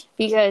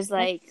 Because,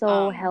 like... That's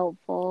so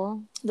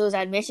helpful. Those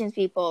admissions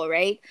people,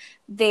 right?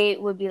 They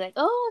would be like,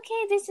 oh,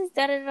 okay, this is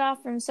da-da-da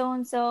from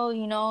so-and-so,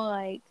 you know,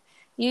 like,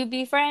 you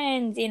be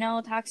friends, you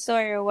know, talk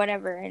story or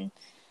whatever. And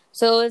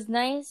so it was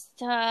nice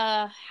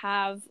to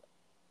have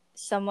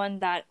someone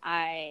that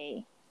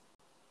I've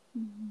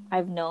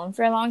known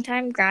for a long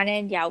time.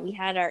 Granted, yeah, we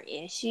had our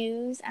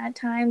issues at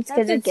times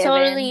because it's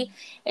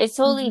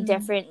totally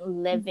different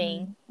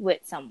living with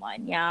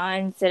someone, yeah,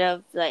 instead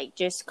of like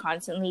just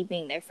constantly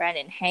being their friend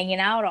and hanging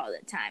out all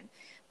the time.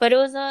 But it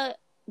was a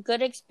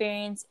good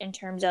experience in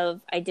terms of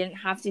I didn't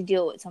have to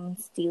deal with someone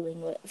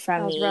stealing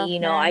from me. Rough,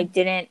 you know, man. I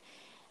didn't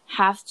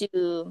have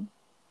to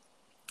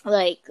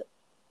like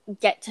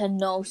get to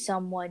know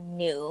someone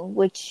new,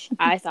 which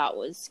I thought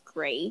was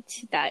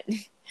great. That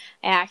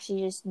I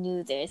actually just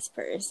knew this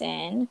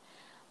person.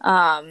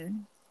 But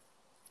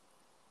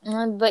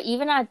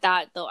even at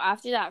that, though,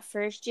 after that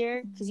first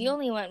year, because you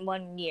only went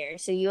 1 year,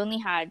 so you only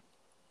had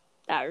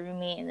that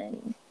roommate and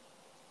then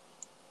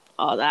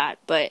all that.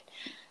 But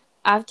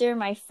after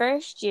my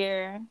first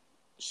year,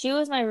 she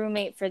was my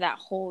roommate for that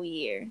whole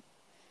year.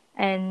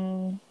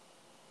 And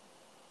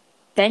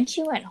then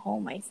she went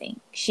home, I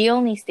think. She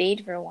only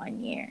stayed for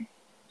 1 year.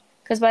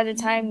 Because by the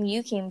time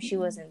you came, she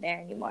wasn't there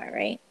anymore,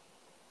 right?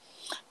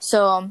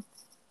 So,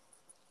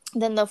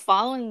 then the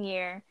following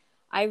year,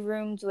 I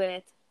roomed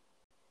with,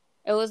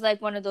 it was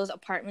like one of those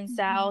apartment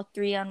style,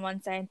 3 on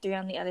one side, 3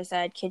 on the other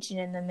side, kitchen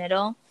in the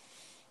middle.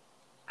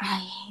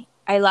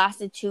 I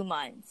lasted 2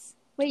 months.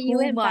 Wait, you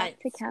went back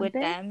to campus? With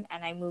them,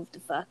 and I moved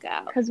the fuck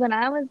out. Because when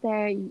I was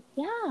there,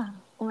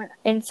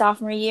 in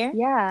sophomore year,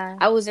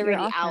 I was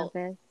already out.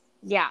 Campus.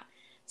 Yeah.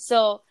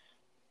 So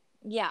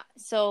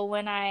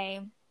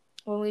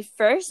when we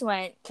first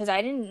went, because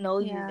I didn't know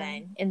you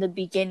then in the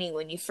beginning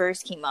when you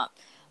first came up,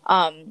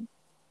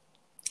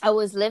 I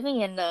was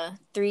living in the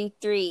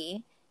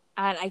 3-3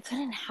 and I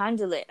couldn't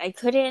handle it. I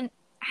couldn't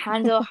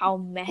handle how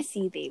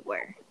messy they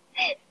were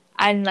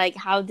and like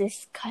how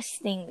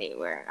disgusting they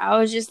were. I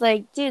was just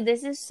like, dude,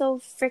 this is so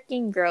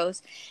freaking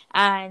gross.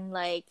 And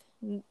like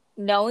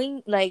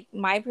knowing like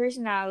my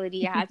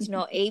personality, I had to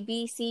know A,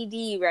 B, C,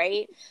 D,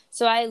 right?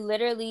 So I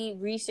literally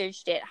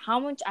researched it, how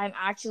much I'm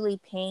actually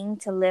paying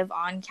to live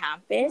on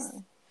campus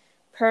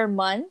per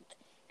month,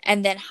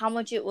 and then how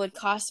much it would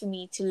cost for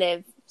me to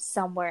live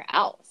somewhere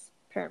else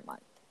per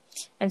month.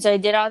 And so I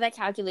did all that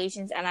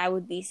calculations, and I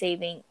would be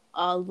saving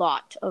a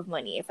lot of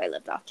money if I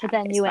lived off campus.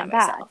 But then you went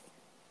back,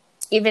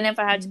 even if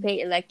I had to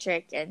pay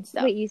electric and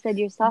stuff. Wait, you said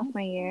your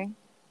sophomore year,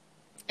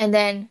 and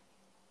then.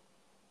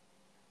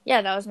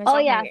 Yeah, that was my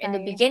sophomore year. In the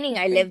beginning,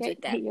 I lived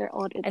with them. You're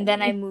older and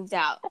then I moved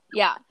out.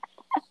 Yeah.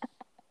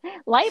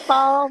 Light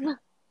bulb.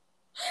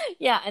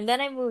 Yeah, and then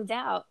I moved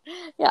out.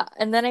 Yeah,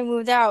 and then I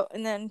moved out.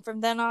 And then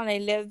from then on, I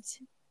lived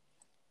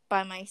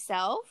by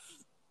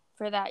myself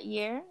for that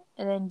year.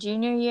 And then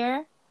junior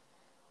year,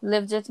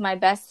 lived with my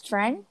best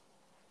friend.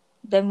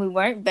 Then we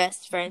weren't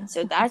best friends,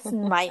 so that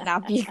might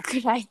not be a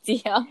good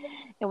idea.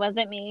 It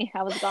wasn't me.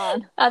 I was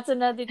gone. That's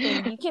another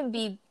thing. You can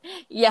be...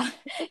 Yeah,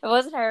 it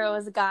wasn't her. It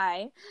was a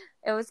guy.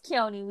 It was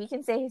Keone. We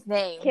can say his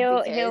name.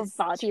 He'll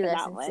vouch for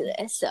that one. To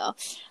this, so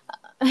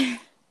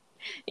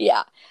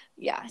Yeah.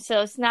 Yeah.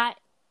 So it's not,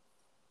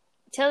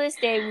 till this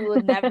day, we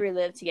will never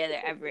live together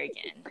ever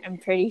again. I'm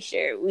pretty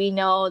sure. We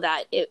know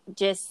that it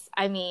just,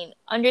 I mean,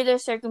 under the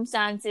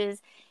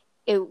circumstances,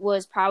 it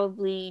was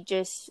probably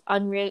just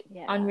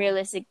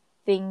unrealistic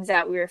things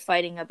that we were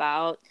fighting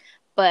about.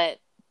 But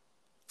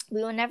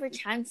we will never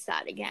chance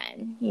that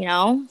again, you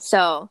know?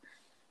 So,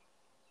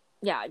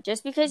 yeah,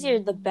 just because you're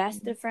the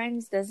best of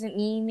friends doesn't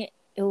mean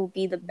it will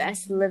be the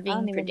best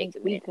living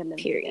predicament,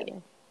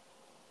 period.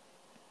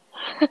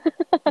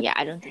 Yeah,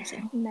 I don't think so.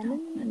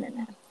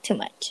 No. Too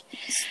much.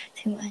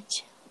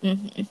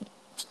 Mm-hmm.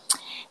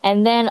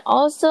 And then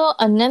also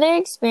another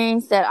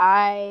experience that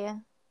I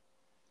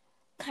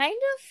kind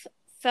of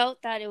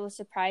felt that it was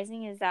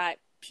surprising is that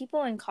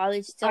people in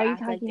college still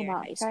act like they're in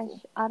high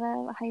school. Out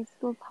of high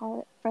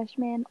school,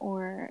 freshman,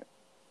 or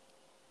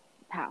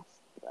past,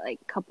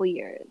 like, couple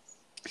years?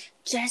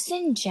 Just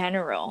in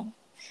general.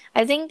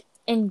 I think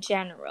in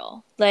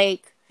general,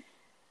 like,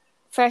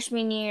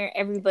 freshman year,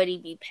 everybody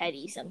be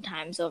petty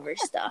sometimes over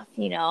stuff,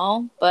 you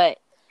know? But,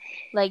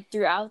 like,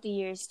 throughout the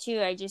years,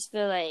 too, I just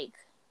feel like,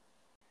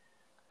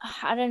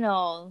 I don't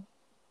know,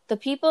 the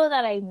people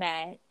that I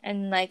met,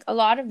 and, like, a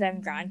lot of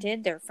them,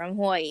 granted, they're from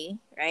Hawaii,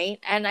 right?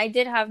 And I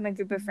did have my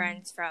group of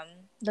friends from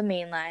the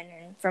mainland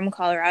and from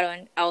Colorado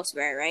and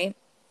elsewhere, right?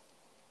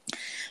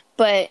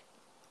 But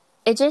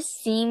it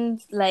just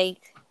seemed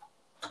like,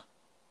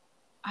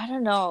 I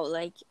don't know,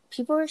 like,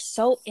 people were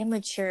so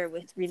immature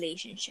with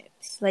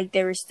relationships. Like,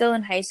 they were still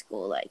in high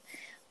school, like,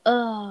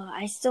 oh,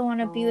 I still want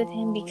to be with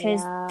him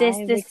because this,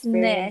 and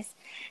this.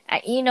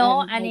 You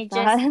know, and it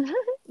just,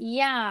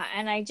 yeah,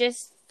 and I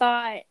just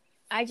thought,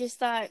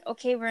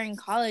 okay, we're in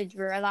college,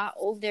 we're a lot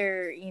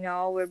older, you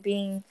know, we're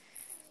being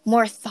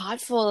more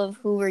thoughtful of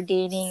who we're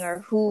dating or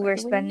who we're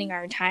spending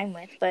our time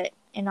with. But,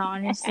 and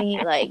honestly,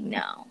 like,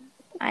 no,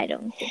 I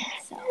don't think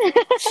so.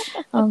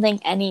 I don't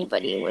think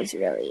anybody was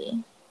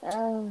really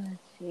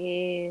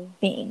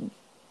being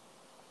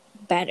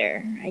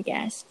better, I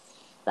guess.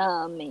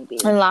 Maybe.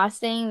 And last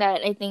thing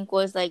that I think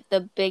was like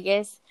the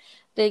biggest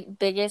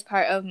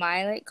part of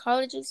my like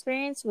college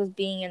experience was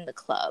being in the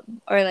club,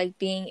 or like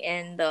being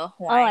in the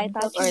Hawaiian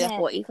club or the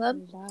Hawaii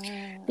club,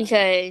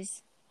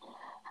 because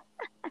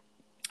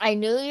I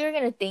knew you were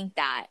gonna think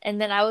that, and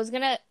then I was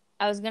gonna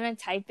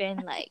type in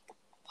like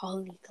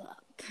poly club,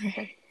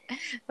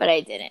 but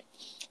I didn't.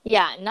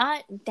 Yeah,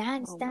 not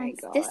dance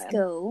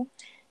disco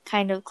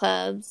kind of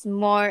clubs,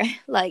 more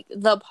like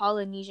the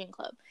Polynesian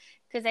club,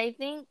 because I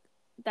think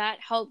that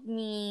helped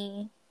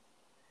me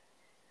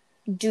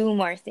do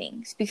more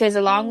things, because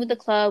along with the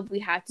club we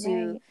had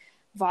to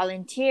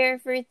volunteer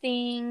for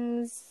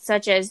things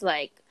such as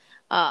like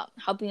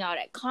helping out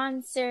at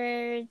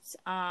concerts,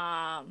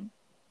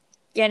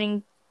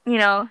 getting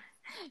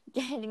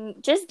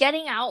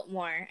out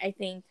more, I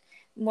think,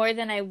 more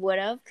than I would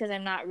have, because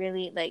I'm not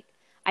really like,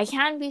 I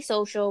can be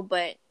social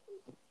but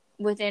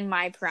within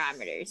my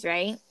parameters,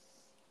 right?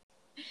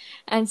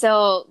 And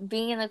so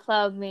being in the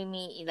club made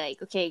me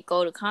like, okay,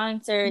 go to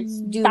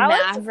concerts, do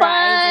math rides,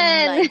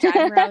 and like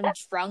drive around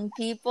drunk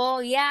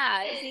people.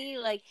 Yeah, see,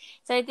 like,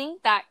 so I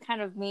think that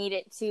kind of made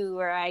it to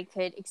where I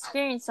could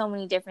experience so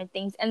many different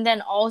things. And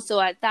then also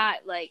at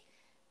that, like,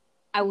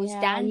 I was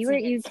dancing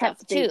and stuff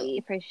kept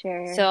busy, for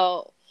sure.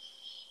 So,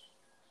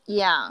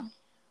 yeah.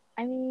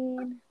 I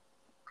mean,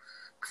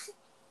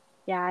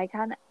 yeah, I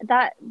kind of,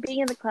 that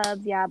being in the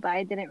clubs, yeah, but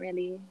I didn't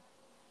really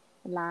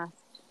last.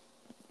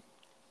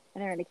 I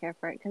didn't really care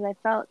for it because I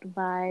felt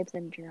vibes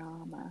and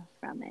drama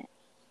from it.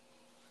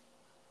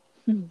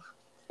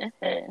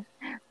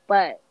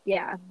 But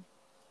yeah,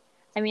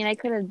 I mean, I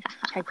could have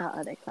checked out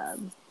other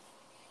clubs,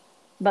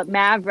 but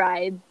Mav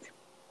rides.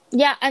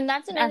 Yeah, and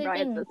that's another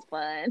thing. Was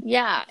fun.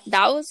 Yeah,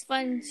 that was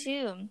fun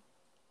too.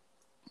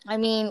 I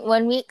mean,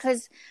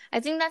 because I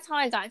think that's how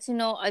I got to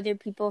know other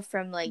people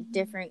from like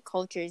different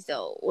cultures,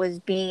 though, was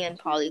being in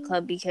Poly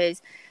Club,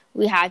 because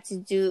we had to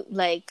do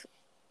like,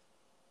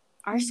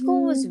 our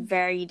school was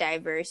very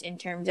diverse in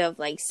terms of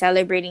like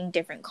celebrating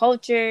different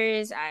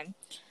cultures, and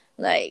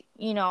like,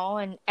 you know,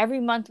 and every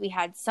month we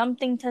had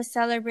something to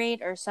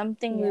celebrate or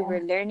something we were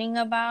learning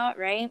about,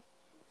 right?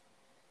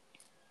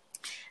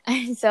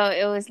 And so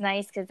it was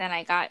nice, because then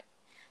I got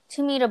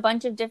to meet a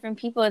bunch of different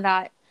people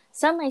that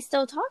some I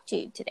still talk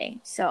to today.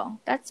 So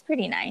that's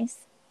pretty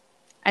nice.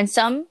 And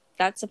some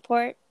that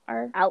support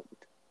our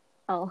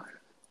podcast.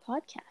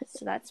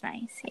 So that's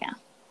nice. Yeah.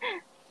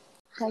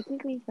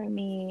 Technically, for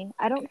me,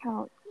 I don't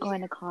count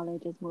going to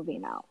college as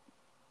moving out.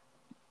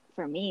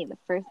 For me, the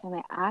first time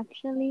I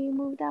actually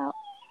moved out,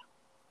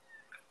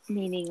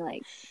 meaning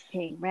like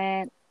paying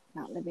rent,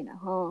 not living at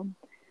home,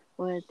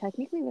 was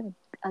technically with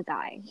a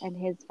guy and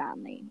his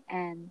family.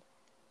 And,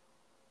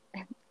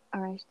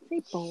 or I should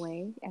say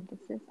boy,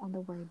 emphasis on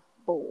the word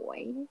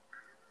boy.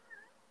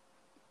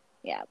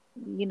 Yeah,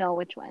 you know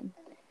which one.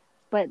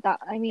 But that,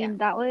 I mean,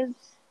 that was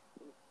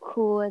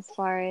cool as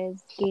far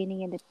as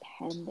gaining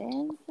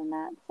independence in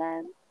that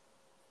sense.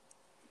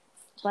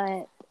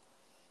 But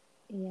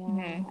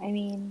yeah, I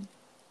mean,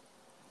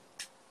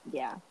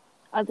 yeah.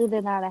 Other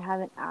than that, I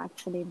haven't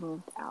actually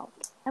moved out.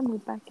 I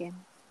moved back in.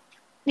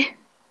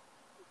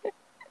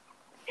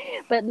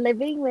 But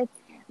living with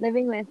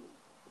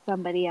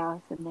somebody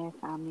else and their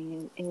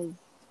family is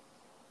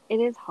it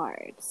is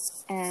hard.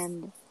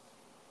 And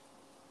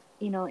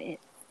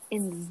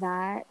in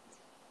that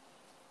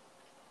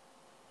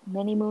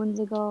many moons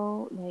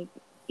ago, like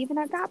even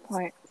at that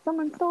point,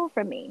 someone stole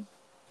from me.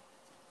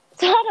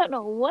 So I don't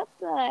know what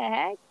the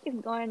heck is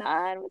going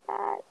on with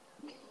that.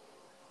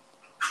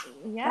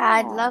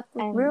 Bad Yeah. luck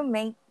with And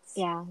roommates.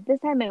 yeah, this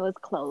time it was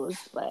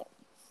closed, but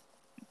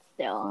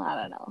still, I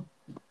don't know.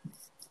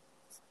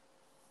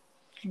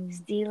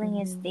 Stealing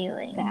is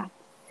stealing. Yeah.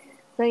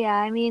 So yeah,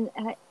 I mean,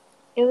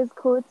 it was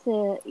cool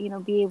to,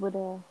 be able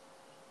to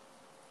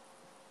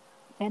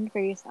fend for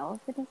yourself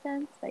in a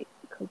sense, like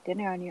cook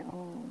dinner on your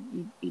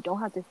own. You don't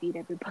have to feed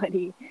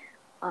everybody,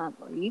 or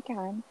you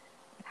can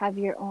have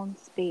your own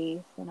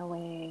space in a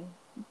way,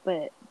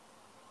 but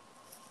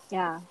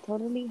yeah,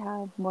 totally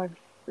have more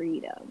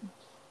freedom.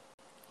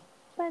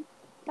 But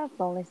that's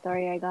the only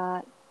story I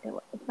got.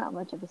 It's not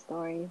much of a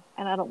story,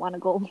 and I don't want to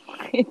go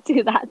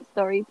into that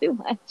story too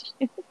much.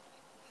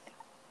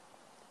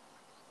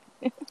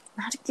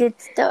 Not a good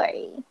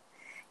story.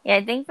 Yeah,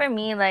 I think for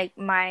me, like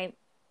my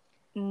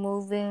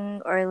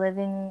moving or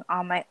living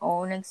on my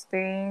own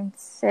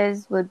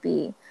experiences would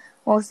be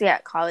mostly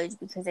at college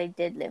because I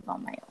did live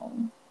on my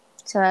own.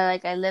 So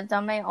I lived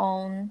on my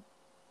own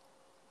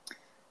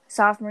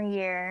sophomore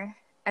year,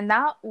 and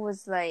that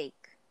was like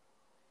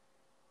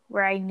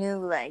where I knew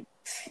like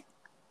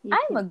You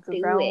I'm a can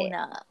do grown it.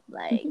 up.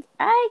 Like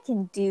I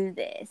can do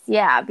this.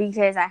 Yeah,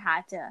 because I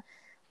had to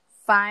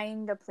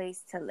find a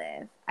place to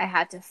live. I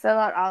had to fill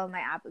out all of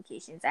my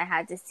applications. I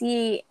had to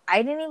see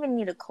I didn't even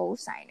need a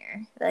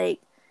cosigner. Like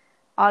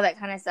all that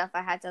kind of stuff.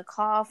 I had to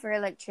call for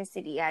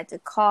electricity. I had to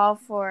call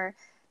for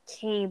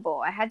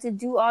cable. I had to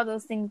do all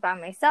those things by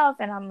myself.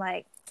 And I'm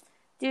like,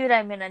 dude,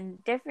 I'm in a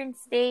different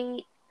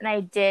state. And I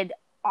did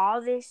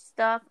all this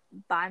stuff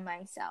by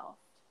myself.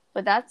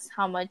 But that's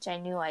how much I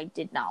knew I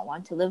did not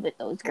want to live with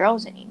those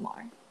girls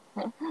anymore.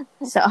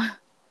 So,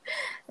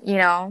 you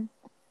know.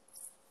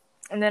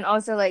 And then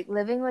also, like,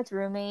 living with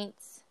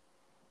roommates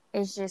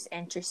is just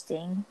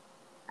interesting.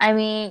 I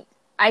mean,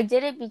 I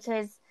did it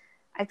because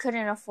I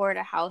couldn't afford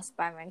a house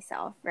by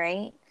myself,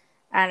 right?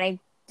 And I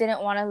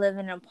didn't want to live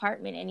in an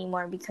apartment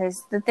anymore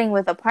because the thing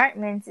with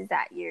apartments is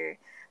that you're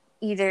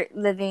either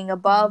living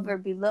above or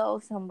below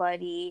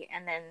somebody,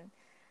 and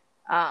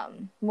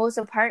then most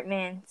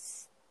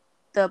apartments,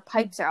 the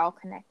pipes are all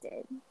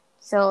connected.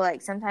 So,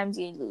 like, sometimes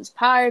you lose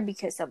power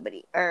because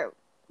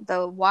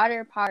the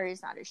water power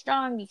is not as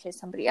strong because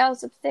somebody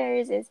else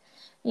upstairs is,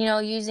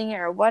 using it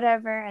or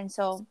whatever. And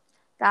so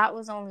that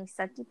was only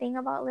such a thing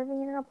about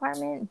living in an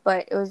apartment,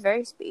 but it was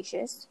very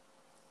spacious.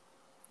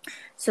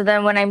 So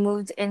then when I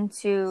moved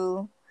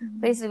into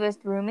places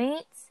with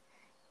roommates,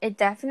 it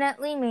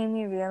definitely made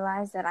me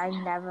realize that I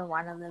never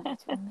want to live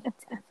with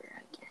roommates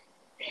ever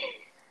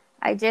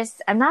again.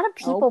 I'm not a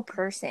people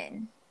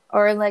person.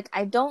 Or, like,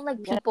 I don't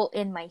like people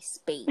in my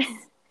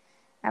space.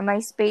 And my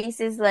space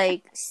is,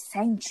 like,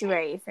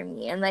 sanctuary for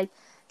me. And, like,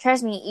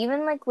 trust me,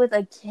 even, like, with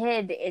a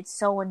kid, it's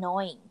so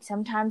annoying.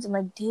 Sometimes I'm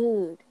like,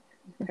 dude,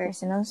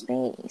 personal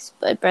space.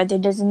 But brother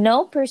doesn't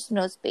know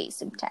personal space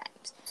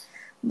sometimes.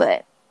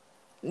 But,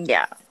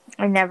 yeah,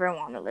 I never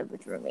want to live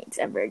with roommates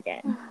ever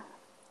again.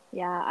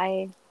 Yeah,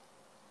 I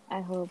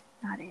hope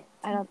not.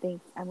 I don't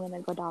think I'm going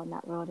to go down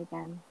that road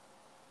again.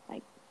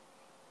 Like,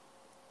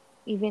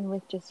 even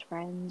with just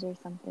friends or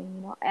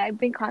something, I've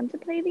been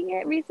contemplating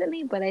it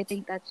recently, but I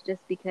think that's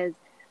just because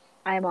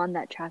I'm on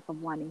that track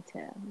of wanting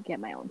to get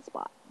my own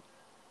spot.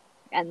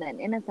 And then,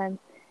 in a sense,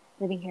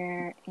 living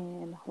here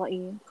in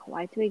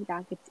Hawaii to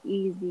exact, it's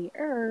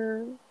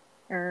easier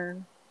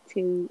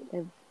to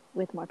live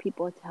with more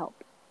people to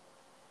help.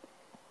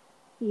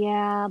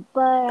 Yeah,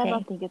 but I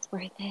don't think it's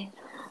worth it.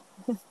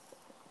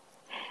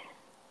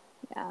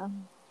 Yeah,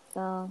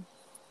 so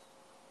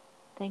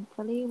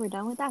thankfully we're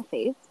done with that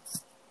phase.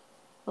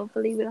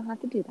 Hopefully we don't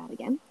have to do that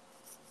again.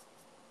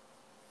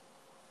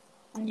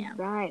 Yeah.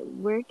 Right,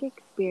 work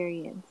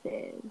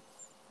experiences.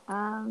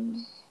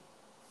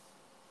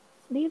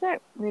 These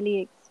aren't really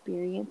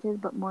experiences,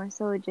 but more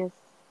so just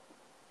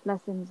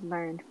lessons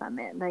learned from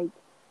it. Like,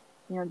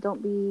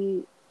 don't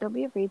be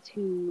afraid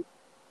to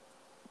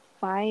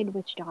find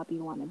which job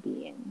you want to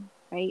be in,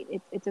 right?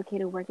 It's okay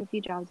to work a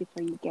few jobs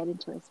before you get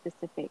into a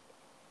specific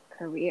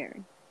career.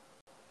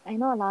 I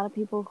know a lot of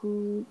people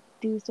who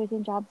do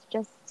certain jobs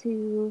just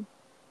to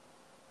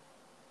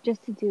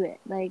do it,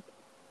 like,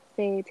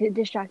 say, to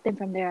distract them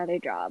from their other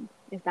job,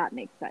 if that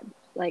makes sense.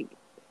 Like,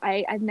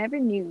 I never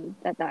knew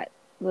that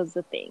was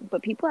the thing,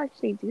 but people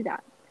actually do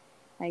that.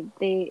 Like,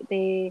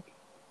 they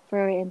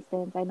for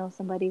instance, I know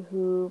somebody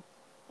who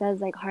does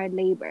like hard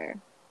labor,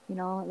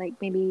 like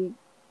maybe,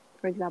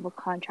 for example,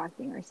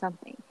 contracting or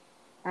something,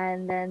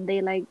 and then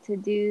they like to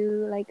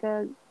do like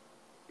a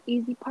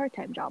easy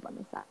part-time job on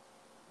the side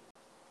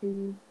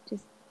to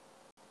just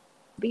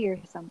be or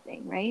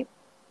something, right?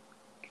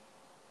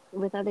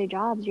 With other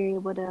jobs, you're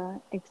able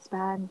to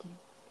expand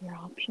your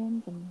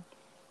options and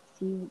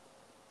see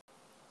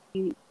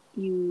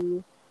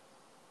you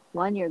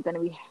one, you're gonna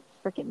be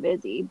freaking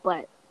busy,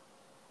 but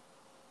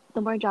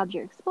the more jobs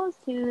you're exposed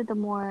to, the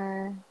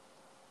more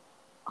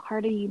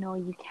harder you know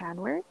you can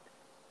work,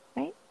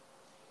 right?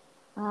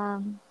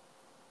 Um,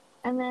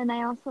 and then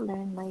I also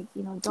learned, like,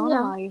 don't Yeah.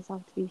 allow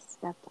yourself to be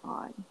stepped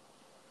on.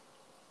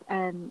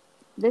 And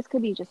this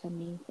could be just a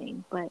me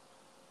thing, but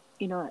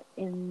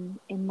in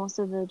most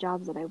of the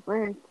jobs that I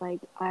worked,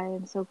 like, I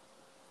am so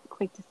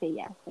quick to say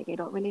yes. Like, I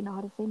don't really know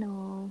how to say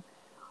no.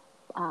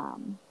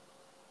 Um,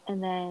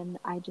 and then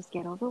I just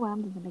get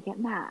overwhelmed and then I get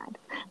mad.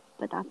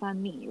 But that's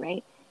on me,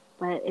 right?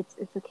 But it's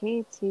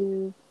okay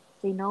to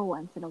say no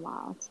once in a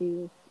while,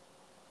 to,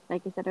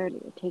 like I said earlier,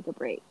 take a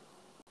break.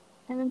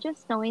 And then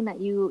just knowing that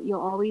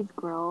you'll always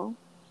grow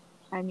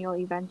and you'll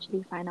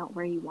eventually find out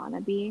where you want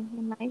to be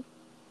in life,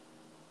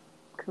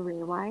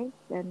 career wise.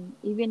 And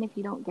even if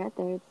you don't get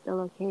there, it's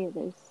still okay.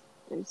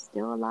 There's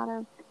still a lot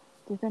of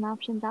different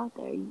options out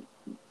there.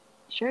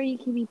 Sure, you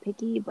can be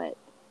picky, but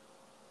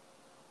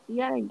you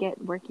gotta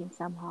get working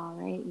somehow,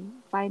 right? You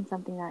find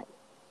something that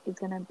is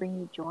gonna bring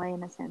you joy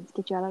in a sense,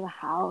 get you out of the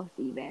house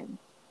even.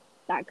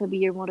 That could be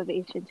your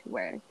motivation to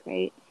work,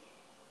 right?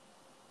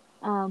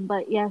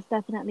 But yes,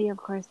 definitely, of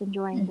course,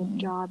 enjoying the Mm-hmm.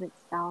 job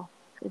itself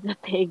is a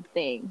big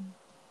thing.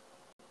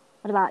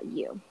 What about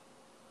you?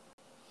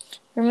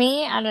 For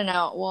me, I don't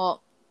know.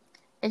 Well,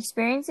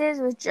 experiences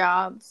with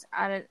jobs,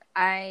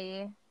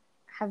 I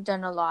have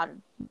done a lot of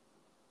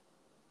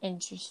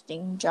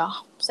interesting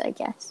jobs, I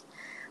guess.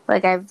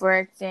 Like, I've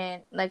worked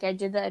in, like, I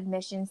did the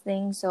admissions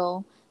thing,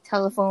 so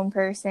telephone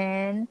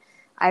person.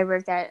 I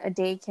worked at a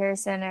daycare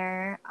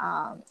center.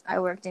 I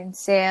worked in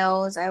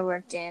sales. I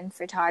worked in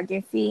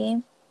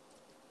photography.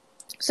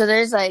 So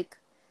there's like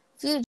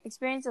few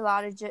experience a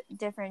lot of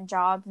different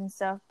jobs and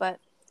stuff, but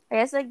I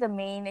guess like the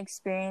main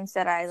experience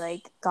that I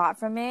like got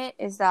from it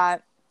is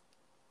that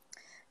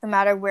no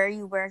matter where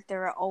you work,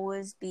 there will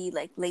always be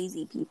like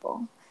lazy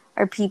people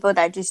or people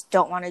that just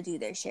don't want to do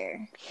their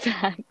share.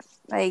 Facts.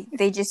 Like,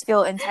 they just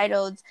feel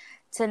entitled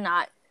to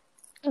not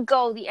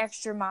go the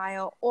extra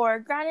mile. Or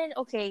granted,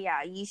 okay,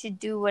 yeah, you should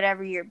do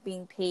whatever you're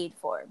being paid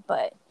for,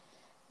 but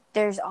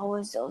there's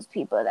always those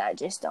people that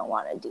just don't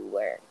want to do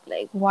work.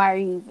 Like, why are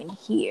you even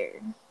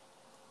here?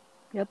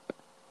 Yep.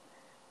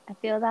 I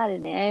feel that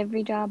in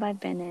every job I've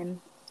been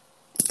in,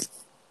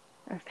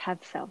 or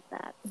have felt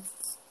that.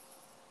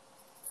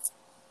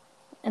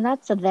 And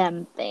that's a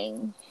them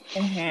thing,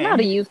 not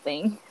a Mm-hmm. you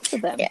thing. It's a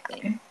them Yeah.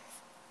 thing.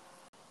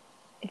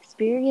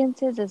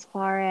 Experiences as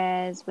far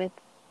as with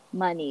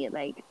money,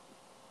 like,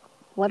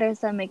 what are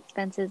some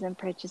expenses and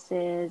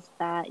purchases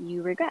that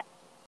you regret?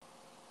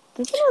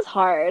 This one was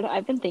hard.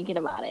 I've been thinking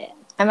about it.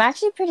 I'm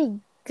actually pretty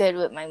good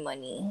with my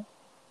money.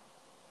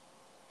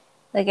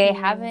 Like,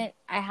 Yeah.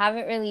 I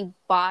haven't really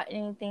bought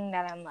anything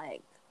that I'm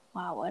like,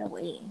 wow, what a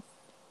waste.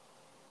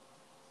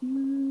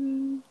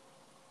 Mm,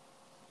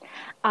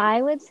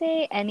 I would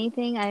say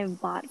anything I've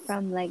bought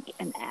from, like,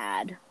 an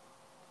ad,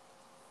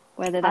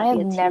 whether I that be have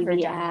a never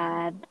TV done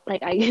that. ad.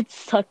 Like, I get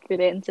sucked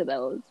into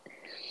those.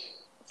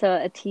 So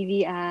a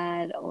TV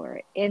ad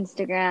or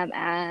Instagram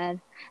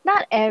ad.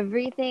 Not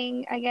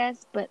everything, I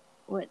guess, but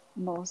what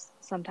most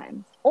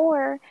sometimes.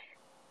 Or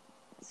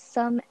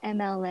some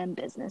MLM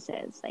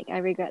businesses. Like, I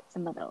regret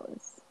some of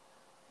those.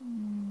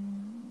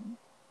 Mm.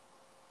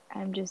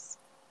 I'm just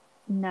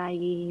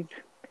naive,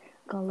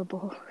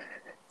 gullible.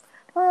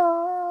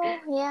 Oh,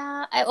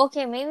 yeah.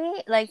 Okay,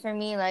 maybe like for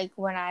me, like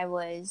when I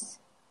was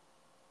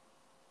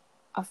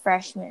a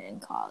freshman in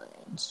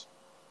college,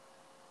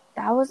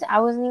 I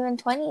wasn't even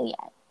 20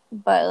 yet.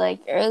 But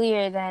like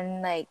earlier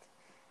than like,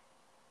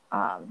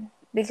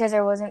 because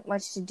there wasn't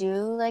much to do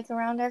like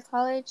around our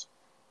college,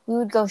 we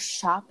would go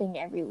shopping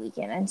every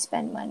weekend and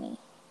spend money.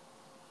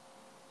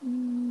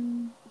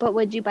 But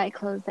would you buy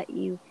clothes that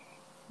you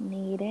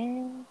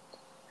needed?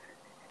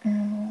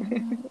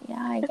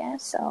 Yeah, I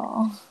guess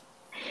so.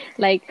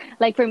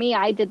 Like for me,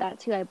 I did that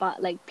too. I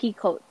bought like pea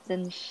coats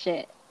and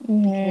shit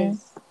Mm-hmm.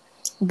 because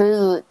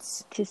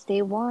Boots. to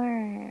stay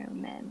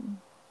warm, and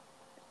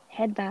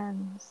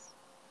headbands,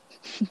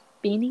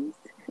 beanies.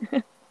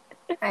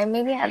 I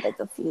maybe had like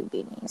a few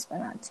beanies, but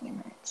not too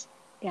much.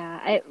 Yeah,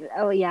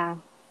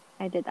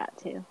 I did that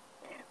too.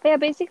 But yeah,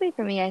 basically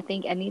for me, I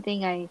think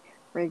anything I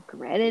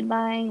regretted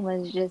buying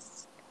was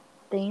just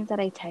things that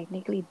I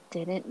technically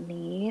didn't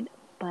need,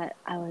 but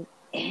I was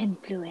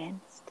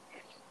influenced.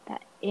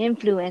 That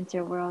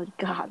influencer world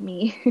got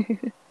me.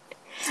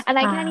 And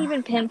I can't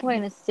even Yeah.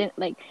 pinpoint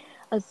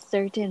a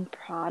certain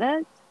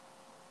product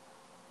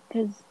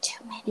because,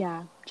 Too many.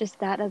 yeah, just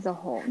that as a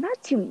whole.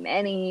 Not too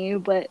many,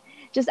 but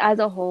just as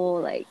a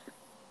whole, like,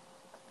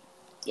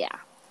 yeah.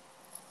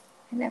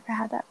 I never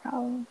had that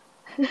problem.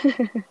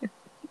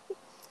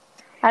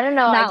 I don't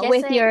know. I Not guess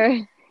with like,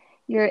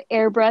 your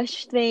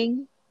airbrush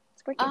thing.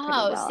 It's working pretty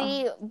oh, well.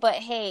 see, but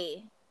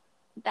hey,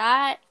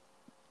 that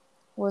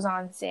was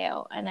on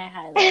sale, and I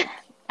had like,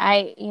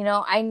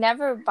 I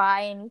never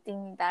buy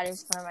anything that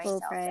is for Full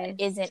myself that price.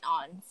 isn't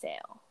on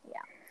sale.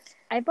 Yeah.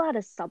 I bought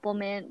a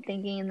supplement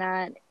thinking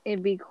that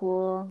it'd be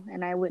cool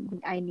and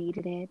I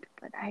needed it,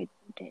 but I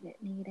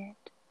didn't need it.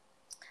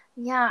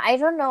 Yeah, I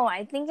don't know.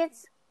 I think it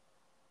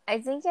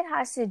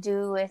has to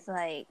do with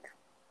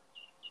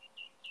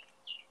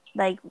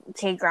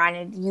okay,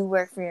 granted, you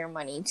work for your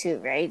money too,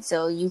 right?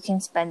 So you can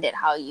spend it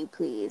how you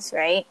please,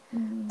 right?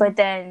 But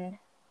then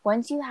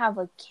once you have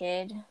a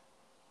kid,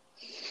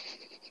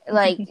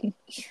 like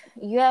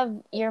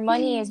your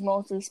money is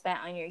mostly spent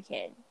on your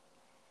kid.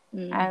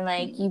 And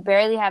like you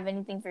barely have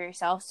anything for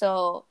yourself.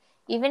 So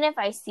even if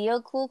I see a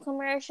cool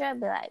commercial,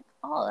 I'd be like,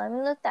 oh, let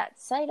me look that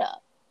site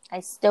up. I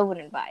still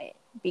wouldn't buy it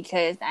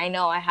because I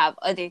know I have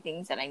other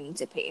things that I need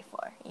to pay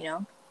for,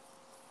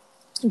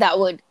 that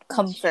would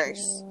come That's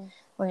first true.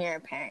 when you're a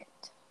parent.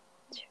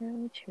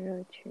 True.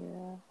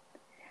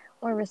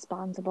 Or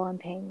responsible and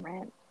paying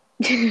rent.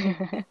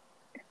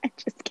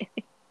 Just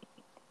kidding.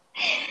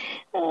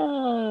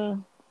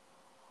 Oh,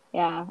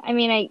 yeah. I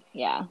mean, I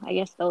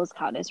guess those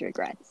count as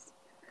regrets.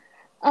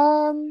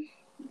 Um,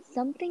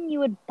 Something you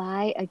would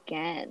buy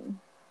again.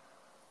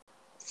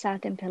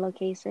 Satin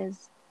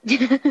pillowcases.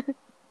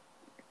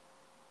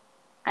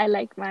 I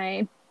like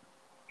mine.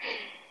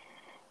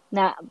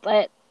 Nah,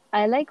 but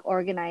I like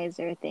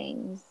organizer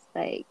things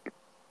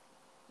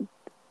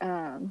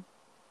um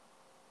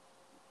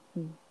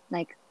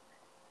like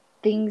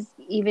things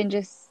even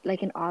just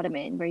like an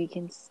ottoman where you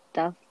can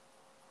stuff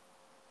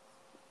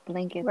Where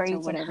blankets or you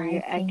can whatever hide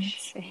your things.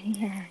 extra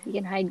yeah, you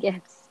can hide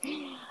gifts.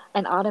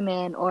 An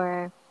ottoman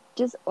or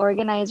just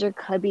organizer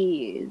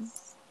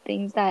cubbies.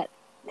 Things that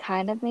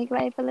kind of make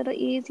life a little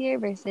easier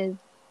versus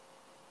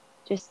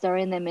just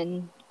throwing them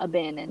in a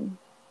bin and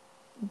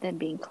them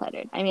being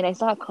cluttered. I mean, I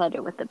saw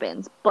clutter with the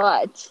bins,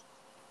 but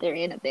they're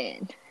in a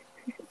bin.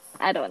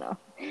 I don't know.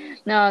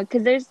 No,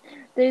 because there's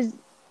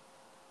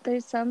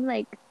there's some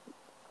like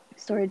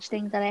storage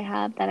things that I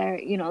have that are,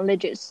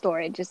 legit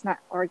storage, just not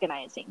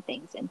organizing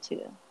things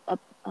into a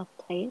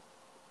place.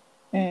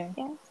 Mm.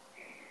 Yes.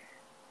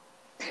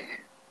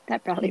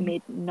 That probably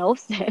made no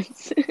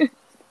sense.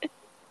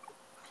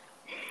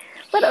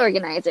 But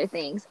organizer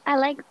things. I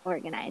like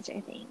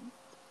organizer things.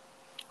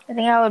 I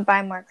think I would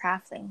buy more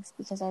craft things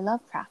because I love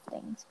craft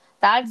things.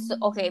 That's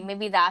okay.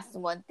 Maybe that's the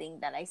one thing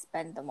that I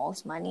spend the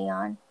most money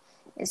on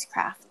is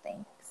craft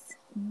things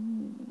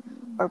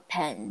or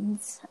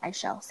pens, I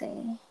shall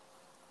say.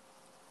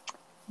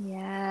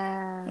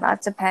 Yeah.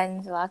 Lots of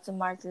pens, lots of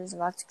markers,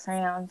 lots of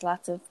crayons,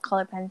 lots of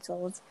color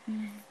pencils.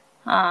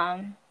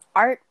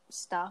 Art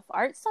stuff.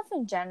 Art stuff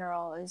in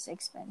general is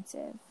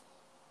expensive.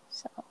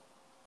 So,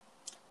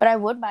 but I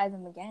would buy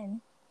them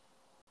again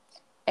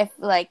if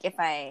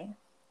I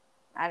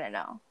don't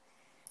know,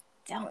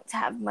 don't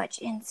have much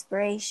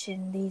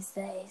inspiration these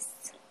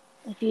days.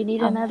 If you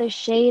need another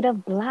shade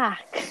of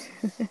black.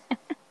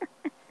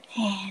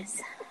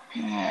 Yes.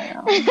 I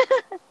don't know.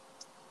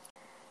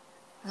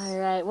 All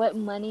right. What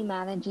money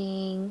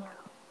managing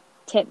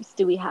tips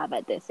do we have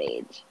at this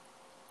age?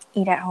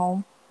 Eat at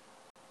home.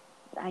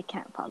 I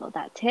can't follow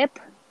that tip.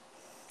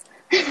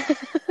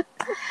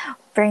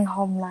 Bring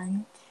home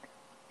lunch.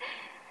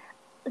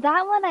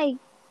 That one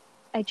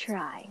I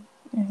try.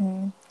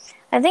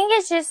 I think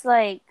it's just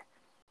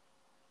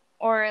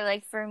or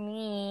for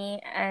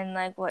me and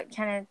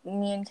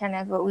me and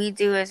Kenneth, what we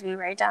do is we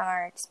write down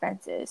our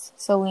expenses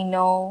so we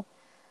know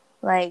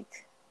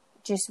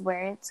just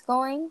where it's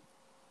going.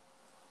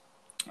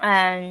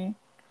 And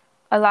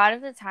a lot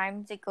of the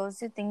times it goes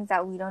to things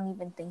that we don't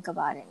even think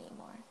about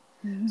anymore.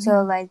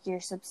 So your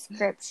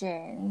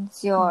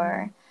subscriptions,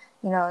 your,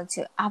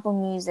 to Apple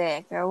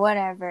Music or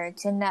whatever,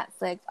 to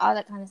Netflix, all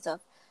that kind of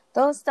stuff.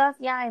 Those stuff,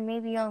 yeah, it may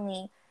be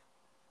only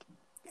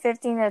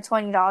 $15 to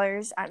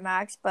 $20 at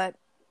max, but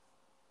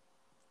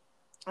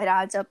it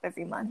adds up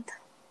every month.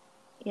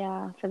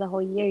 Yeah, for the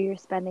whole year you're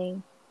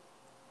spending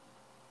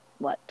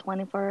what,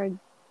 24?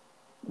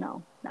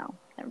 No,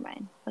 never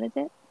mind. What is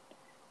it?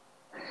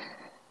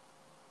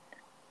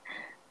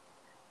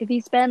 If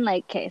you spend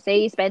okay,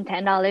 say you spend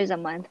 $10 a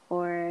month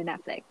for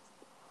Netflix.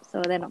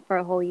 So then for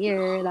a whole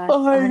year that's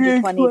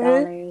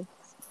 $120.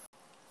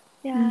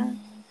 Yeah.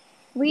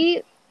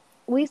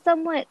 We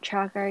somewhat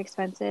track our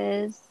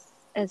expenses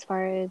as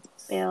far as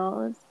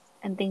bills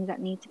and things that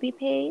need to be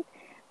paid,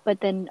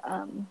 but then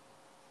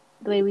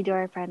the way we do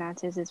our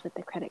finances is with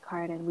the credit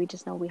card, and we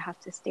just know we have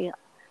to stay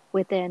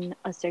within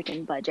a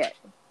certain budget.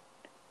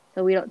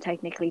 So we don't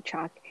technically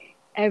track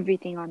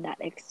everything on that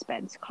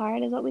expense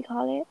card, is what we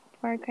call it,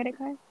 for our credit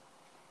card.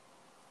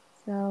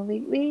 So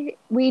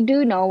we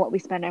do know what we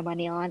spend our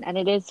money on, and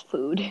it is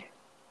food.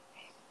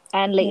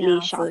 And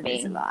lately shopping. Food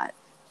is a lot.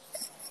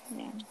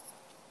 Yeah.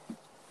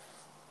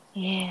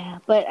 Yeah,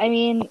 but I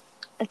mean,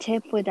 a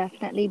tip would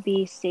definitely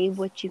be save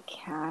what you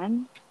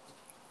can.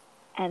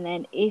 And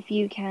then if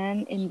you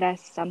can,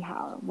 invest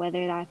somehow,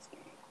 whether that's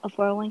a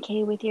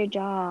 401k with your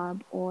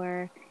job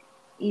or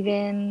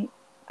even,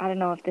 I don't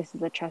know if this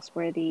is a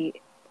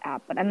trustworthy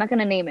app, but I'm not going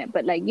to name it,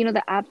 but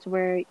the apps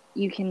where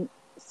you can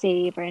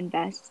save or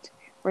invest,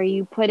 where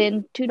you put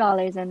in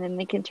 $2 and then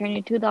they can turn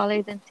your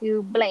 $2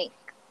 into blank.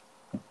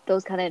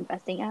 Those kind of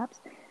investing apps.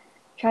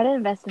 Try to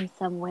invest in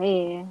some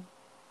way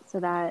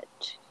so that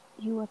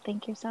you will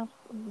thank yourself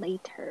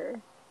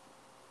later,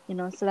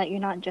 so that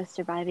you're not just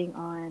surviving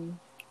on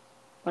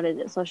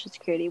Social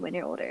Security when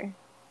you're older.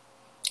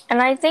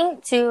 And I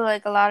think too,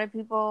 like, a lot of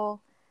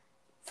people,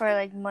 for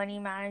like money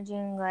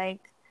managing, like,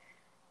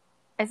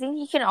 I think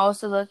you can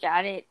also look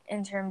at it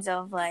in terms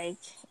of like,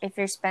 if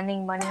you're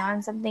spending money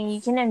on something,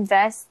 you can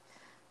invest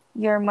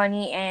your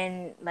money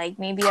in like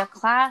maybe a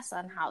class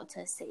on how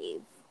to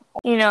save,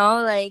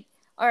 like,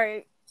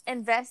 or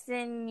invest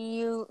in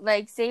you,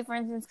 like, say for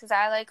instance, because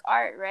I like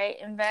art, right?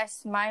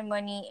 Invest my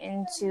money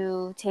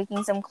into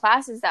taking some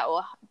classes that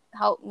will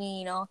help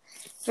me,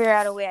 figure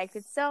out a way I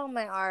could sell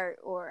my art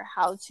or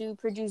how to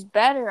produce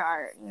better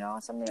art,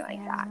 something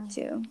like that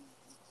too.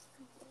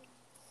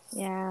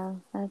 Yeah,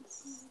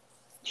 that's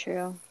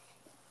true.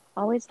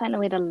 Always find a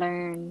way to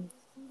learn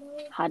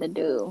how to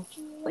do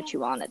what you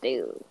want to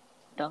do.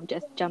 Don't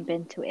just jump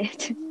into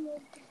it.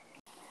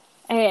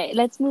 All right,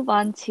 let's move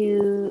on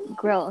to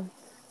growth.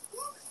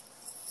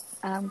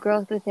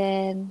 Growth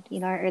within,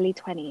 our early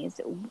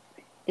 20s.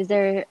 Is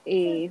there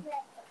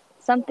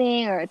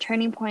something or a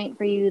turning point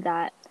for you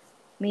that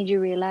made you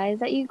realize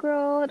that you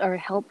grew or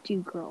helped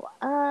you grow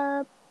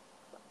up?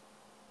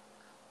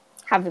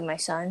 Having my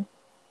son.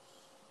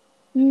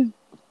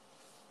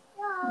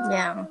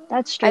 Yeah.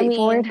 That's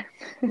straightforward.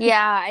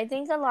 Yeah, I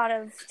think a lot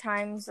of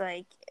times,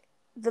 like,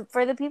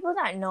 for the people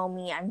that know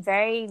me, I'm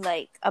very,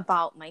 like,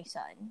 about my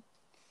son,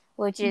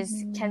 which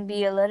can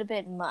be a little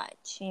bit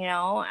much,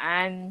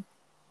 and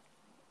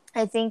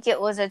I think it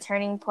was a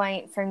turning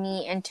point for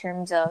me in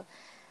terms of,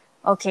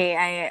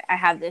 okay, I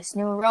have this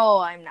new role,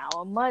 I'm now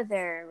a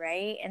mother,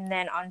 right? And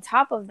then on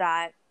top of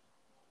that,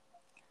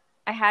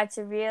 I had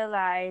to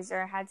realize,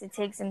 or I had to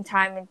take some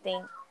time and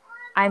think,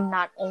 I'm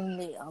not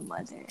only a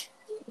mother.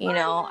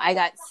 I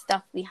got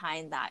stuff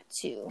behind that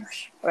too,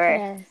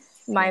 where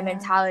my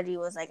mentality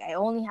was like, I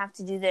only have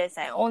to do this.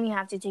 I only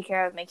have to take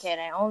care of my kid.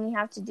 I only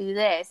have to do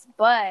this.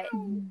 But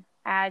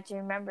I had to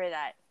remember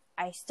that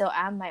I still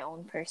am my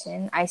own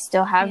person. I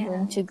still have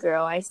room to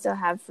grow. I still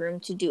have room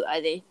to do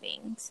other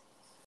things.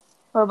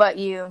 What about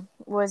you?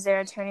 Was there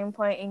a turning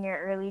point in your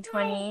early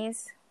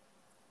 20s?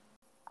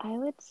 I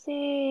would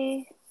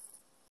say,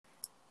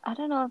 I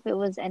don't know if it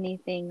was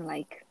anything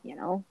like,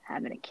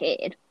 having a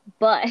kid,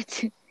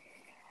 but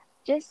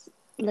just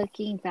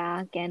looking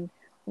back and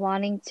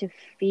wanting to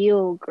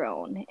feel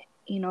grown,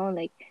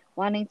 like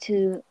wanting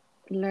to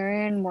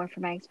learn more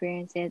from my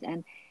experiences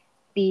and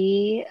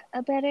be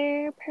a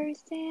better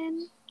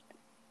person.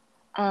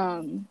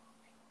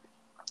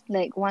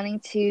 Like wanting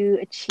to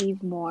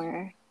achieve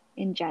more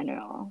in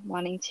general,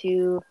 wanting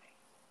to,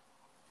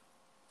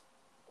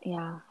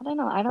 I don't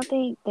know. I don't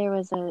think there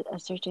was a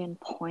certain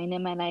point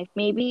in my life.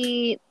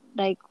 Maybe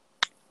like,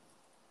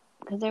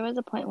 because there was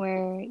a point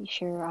where,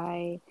 sure,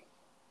 I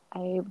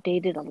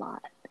dated a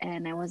lot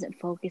and I wasn't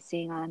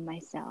focusing on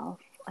myself.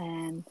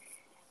 And,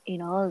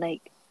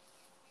 like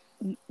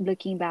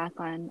looking back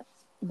on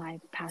my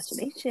past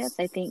relationships,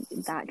 I think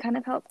that kind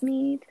of helped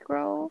me to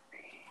grow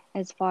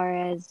as far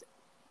as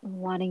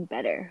wanting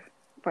better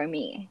for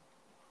me,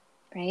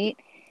 right?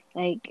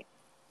 Like,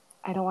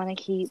 I don't want to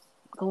keep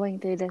going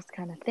through this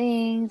kind of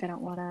things. I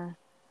don't want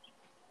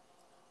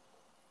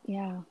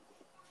to,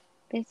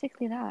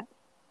 basically that.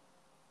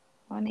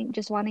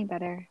 Wanting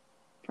better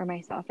for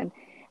myself. And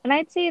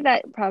I'd say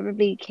that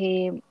probably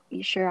came,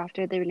 sure,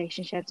 after the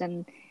relationships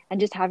and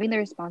just having the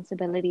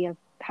responsibility of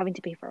having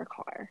to pay for a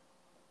car.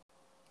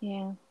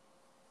 Yeah,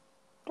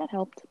 that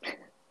helped.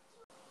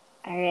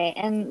 All right,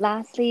 and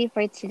lastly,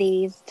 for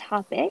today's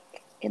topic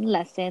in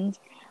lessons,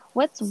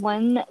 what's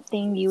one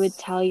thing you would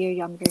tell your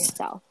younger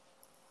self?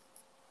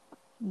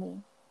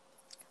 Me.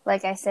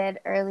 Like I said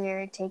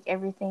earlier, take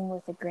everything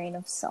with a grain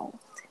of salt.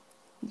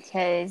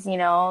 Because,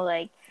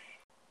 like,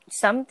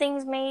 some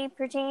things may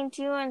pertain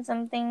to you and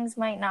some things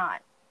might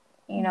not.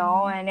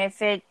 And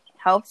if it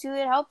helps you,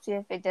 it helps you.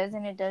 If it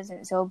doesn't, it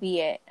doesn't. So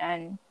be it.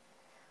 And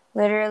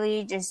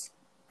literally just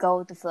go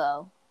with the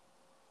flow.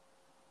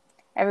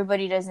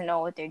 Everybody doesn't know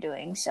what they're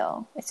doing,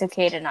 so it's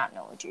okay to not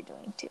know what you're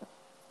doing too.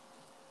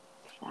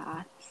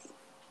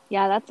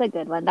 That's a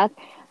good one.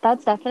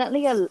 That's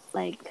definitely a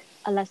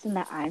lesson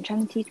that I'm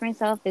trying to teach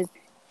myself, is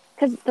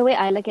because the way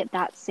I look at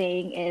that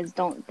saying is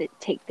don't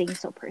take things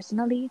so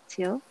personally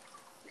too.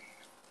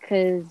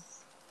 Because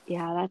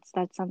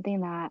that's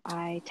something that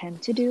I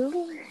tend to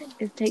do,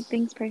 is take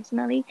things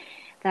personally.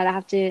 That I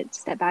have to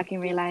step back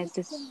and realize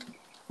this,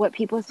 what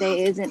people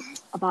say isn't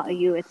about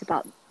you. It's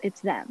them.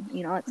 It's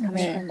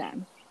coming from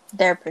them,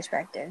 their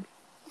perspective.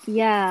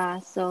 Yeah.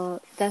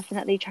 So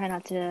definitely try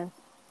not to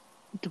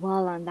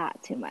dwell on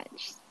that too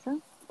much.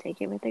 So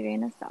take it with a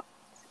grain of salt.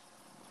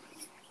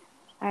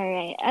 All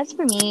right. As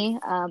for me,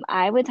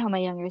 I would tell my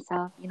younger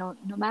self,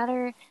 no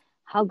matter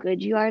how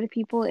good you are to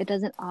people, it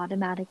doesn't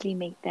automatically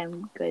make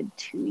them good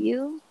to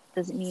you.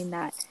 Doesn't mean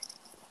that,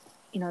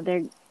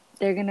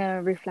 they're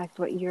gonna reflect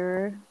what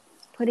you're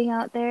putting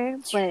out there,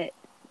 but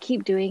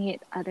keep doing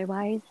it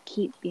otherwise.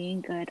 Keep being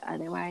good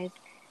otherwise.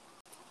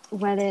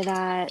 Whether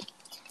that,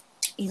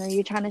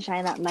 you're trying to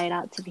shine that light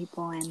out to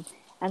people and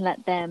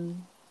let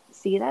them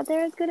see that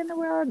there is good in the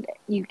world,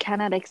 you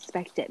cannot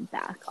expect it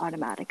back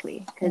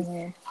automatically, because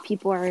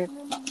people are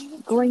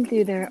going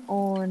through their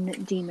own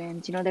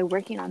demons. You know, they're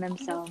working on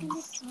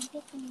themselves.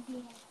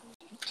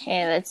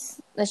 Okay,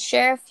 let's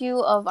share a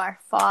few of our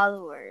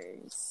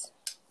followers.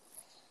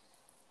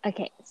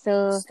 Okay,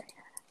 so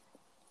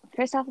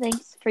first off,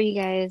 thanks to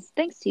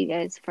you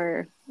guys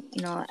for,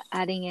 you know,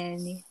 adding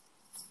in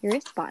your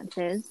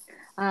responses.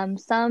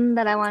 Some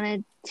that I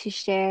wanted to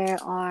share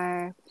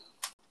are,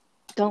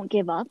 don't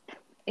give up.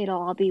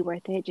 It'll all be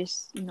worth it.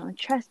 Just, you know,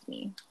 trust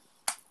me.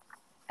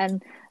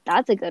 And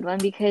that's a good one,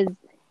 because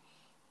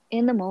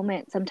in the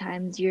moment,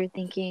 sometimes you're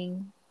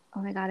thinking,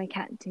 oh my God, I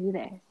can't do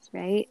this,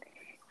 right?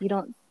 You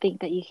don't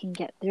think that you can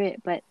get through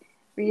it, but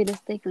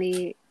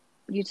realistically,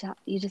 you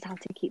just have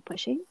to keep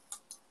pushing.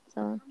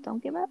 So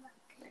don't give up.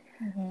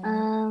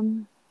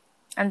 And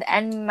the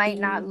end might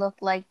not look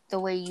like the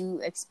way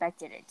you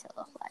expected it to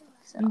look like.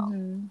 So,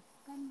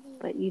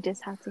 but you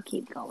just have to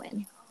keep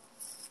going.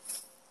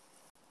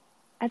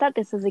 I thought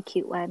this was a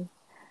cute one.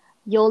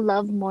 You'll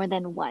love more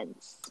than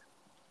once,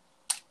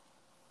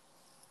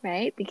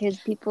 right? Because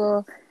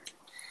people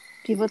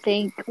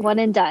think one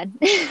and done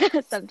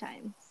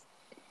sometimes.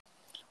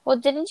 Well,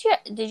 did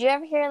you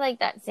ever hear like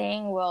that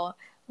saying, well,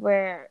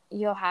 where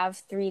you'll have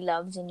 3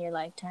 loves in your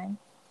lifetime?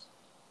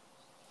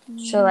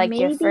 So like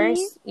Maybe.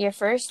 your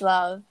first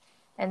love,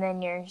 and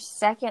then your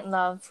second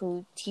love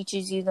who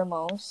teaches you the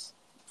most,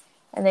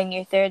 and then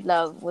your third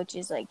love, which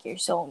is like your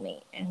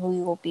soulmate and who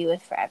you will be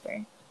with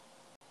forever.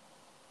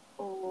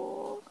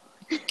 Oh.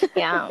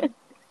 Yeah.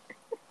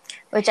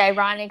 Which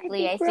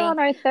ironically, I think on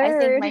our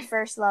third. my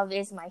first love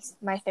is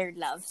my third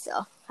love.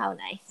 So how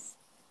nice.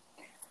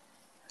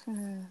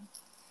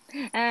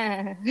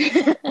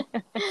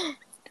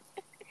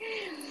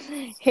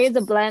 Here's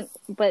a blunt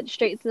but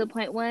straight to the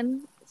point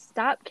one.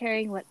 Stop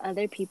caring what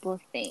other people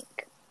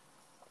think.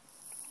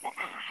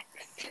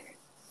 Facts.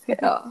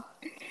 Yeah.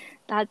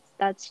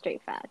 That's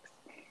straight facts.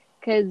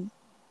 Because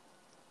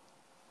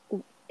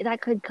that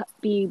could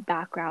be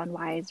background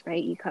wise,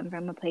 right? You come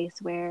from a place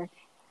where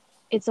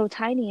it's so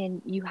tiny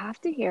and you have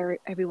to hear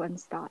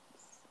everyone's thoughts,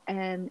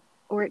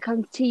 or it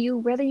comes to you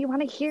whether you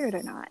want to hear it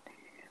or not.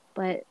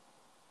 But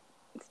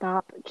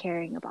stop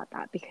caring about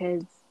that,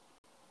 because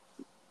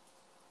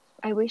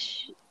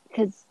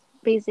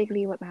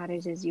basically what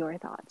matters is your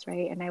thoughts,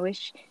 right? And I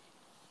wish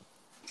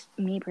I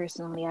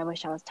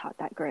was taught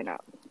that growing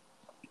up.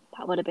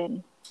 That would have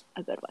been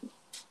a good one.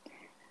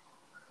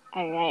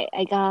 All right,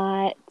 I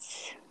got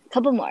a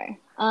couple more.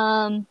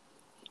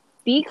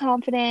 Be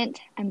confident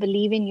and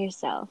believe in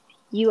yourself.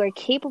 You are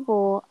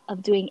capable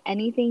of doing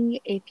anything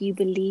if you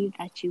believe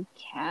that you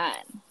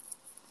can.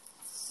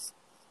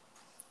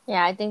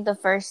 Yeah, I think the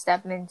first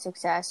step in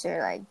success or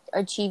like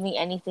achieving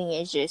anything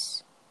is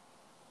just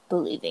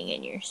believing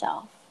in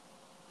yourself.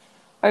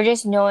 Or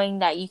just knowing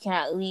that you can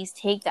at least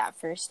take that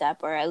first step,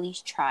 or at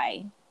least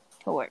try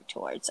to work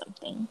towards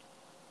something.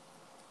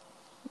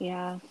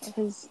 Yeah,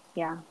 because,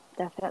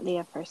 definitely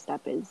a first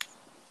step is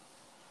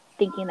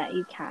thinking that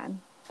you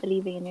can,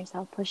 believing in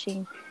yourself,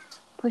 pushing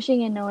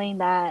and knowing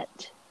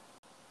that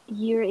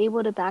you're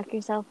able to back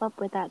yourself up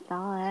with that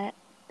thought.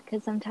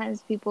 Because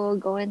sometimes people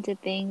go into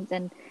things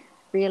and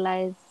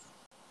realize,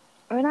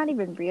 or not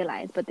even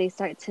realize, but they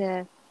start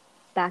to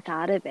back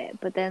out of it.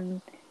 But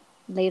then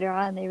later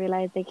on, they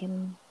realize they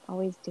can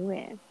always do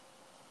it.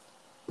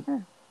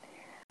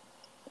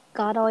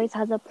 God always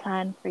has a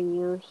plan for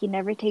you. He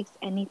never takes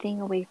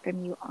anything away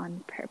from you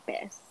on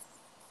purpose.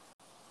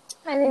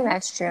 I think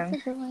that's true.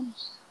 That's a good one.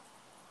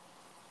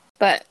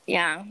 But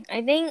yeah,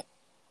 I think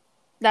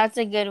that's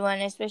a good one,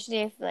 especially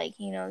if like,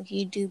 you know,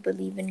 you do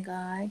believe in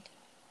God.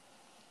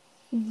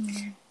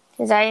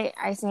 Because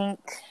I think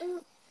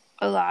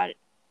a lot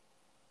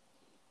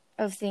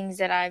of things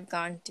that I've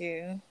gone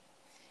through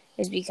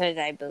is because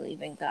I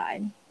believe in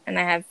God. And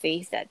I have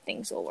faith that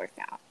things will work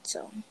out.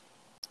 So,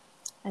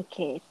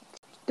 okay,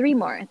 three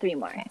more. Okay.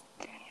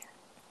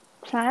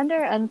 Planned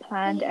or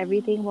unplanned,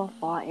 everything will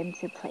fall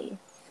into place.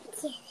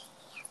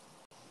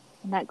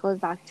 And that goes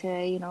back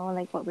to, you know,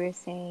 like what we were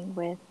saying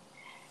with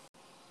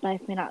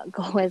life may not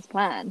go as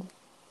planned.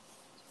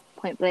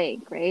 Point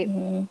blank, right?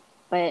 Mm-hmm.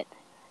 But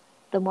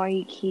the more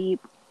you keep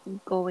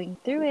going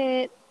through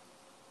it,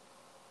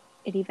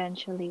 it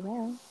eventually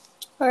will.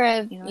 Or,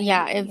 eventually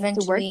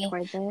eventually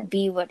work towards it.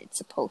 be what it's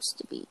supposed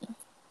to be.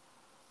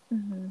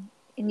 And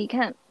you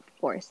can't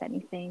force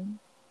anything.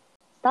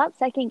 Stop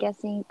second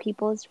guessing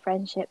people's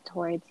friendship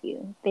towards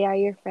you. They are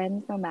your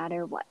friends no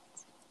matter what.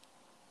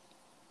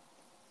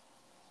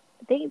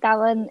 I think that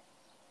one,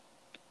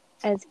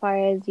 as far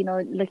as, you know,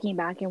 looking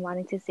back and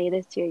wanting to say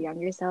this to your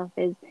younger self,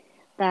 is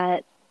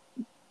that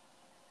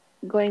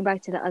going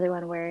back to the other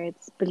one where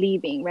it's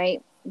believing,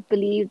 right?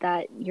 Believe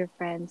that your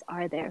friends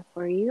are there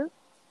for you.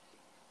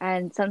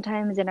 And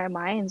sometimes in our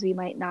minds, we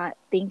might not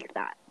think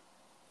that.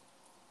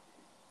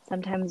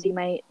 Sometimes we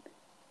might,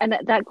 and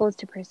that goes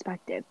to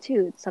perspective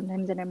too.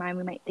 Sometimes in our mind,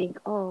 we might think,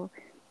 oh,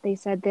 they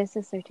said this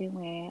a certain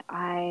way.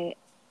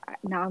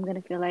 Now I'm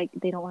going to feel like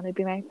they don't want to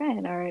be my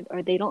friend,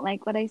 or they don't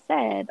like what I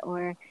said,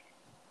 or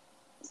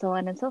so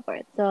on and so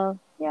forth. So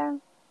yeah,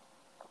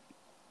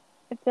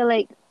 I feel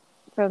like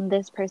from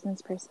this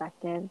person's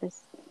perspective,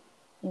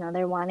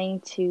 they're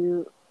wanting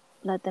to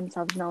let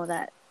themselves know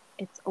that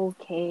it's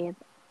okay.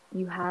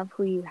 You have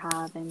who you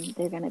have, and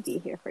they're gonna be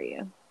here for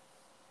you.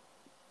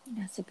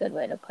 That's a good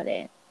way to put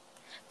it.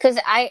 Because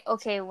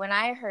when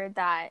I heard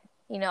that,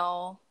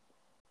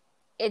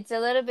 it's a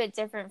little bit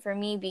different for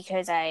me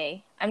because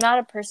I'm not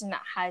a person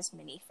that has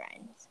many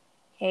friends.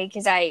 Okay,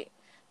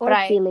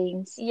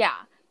 Feelings. Yeah.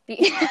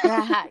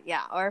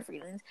 Yeah, or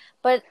feelings.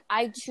 But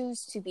I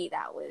choose to be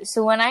that way.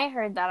 So when I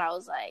heard that, I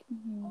was like,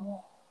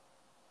 oh,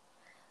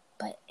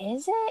 but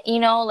is it?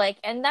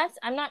 And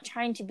I'm not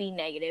trying to be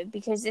negative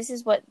because this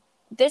is what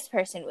this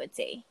person would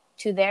say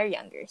to their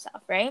younger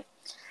self, right?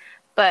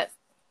 But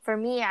for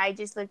me, I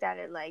just looked at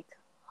it like,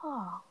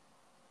 oh,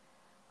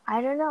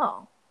 I don't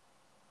know.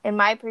 In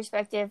my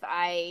perspective,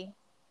 I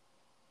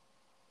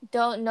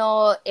don't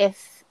know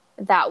if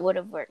that would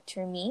have worked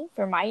for me,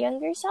 for my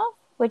younger self.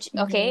 Which,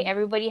 okay,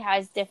 everybody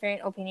has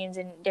different opinions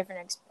and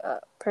different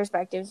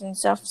perspectives and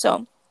stuff.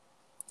 So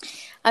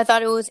I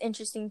thought it was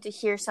interesting to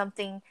hear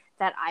something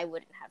that I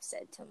wouldn't have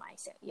said to my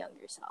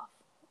younger self,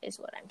 is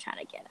what I'm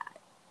trying to get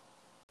at.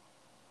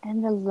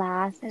 And the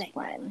last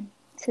one,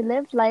 to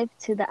live life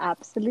to the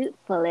absolute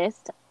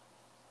fullest,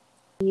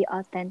 be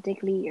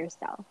authentically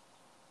yourself.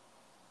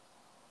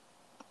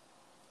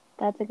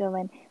 That's a good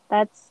one.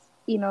 That's,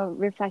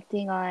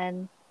 reflecting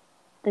on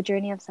the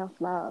journey of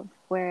self-love,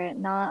 where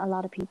not a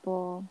lot of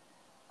people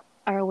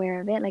are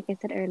aware of it, like I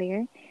said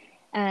earlier.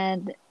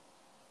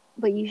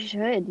 But you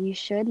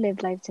should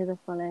live life to the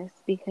fullest,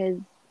 because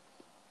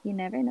you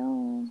never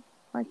know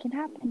what can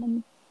happen, and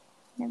you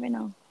never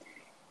know.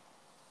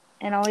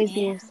 And always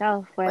be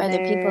yourself, whether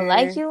people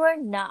like you or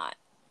not.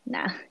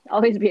 Nah,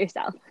 always be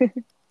yourself.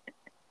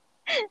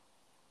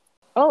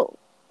 Oh,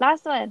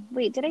 last one.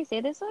 Wait, did I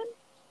say this one?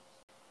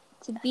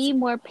 To be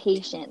more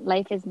patient.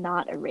 Life is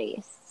not a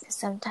race.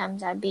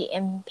 Sometimes I'd be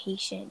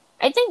impatient.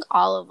 I think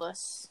all of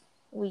us,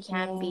 we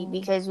can be,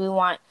 because we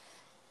want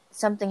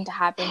something to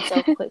happen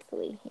so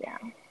quickly. Yeah.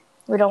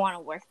 We don't want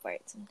to work for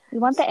it sometimes. We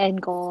want the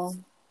end goal.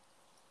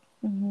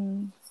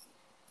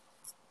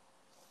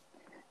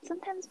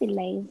 Sometimes be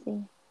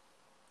lazy.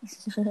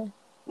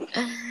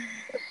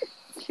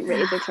 She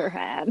raises her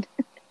hand.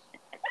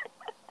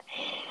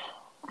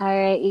 All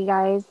right, you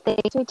guys.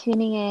 Thanks for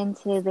tuning in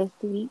to this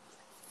week's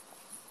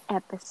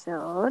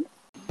episode.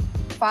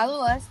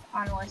 Follow us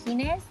on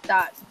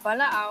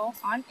wahines.walaau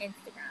on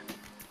Instagram.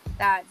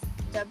 That's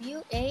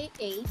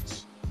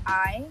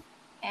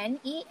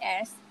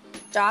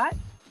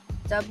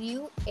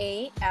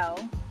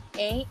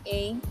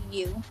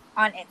WAHINES.WALAAU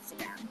on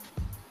Instagram.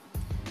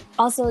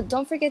 Also,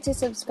 don't forget to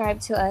subscribe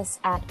to us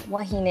at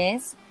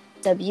Wahines,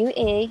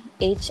 WAHINES,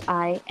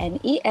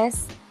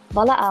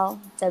 Walaau,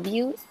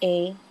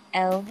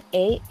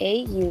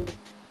 WALAAU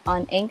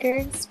on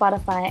Anchor,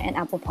 Spotify, and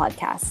Apple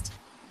Podcast.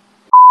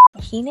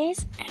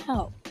 Wahines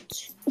out.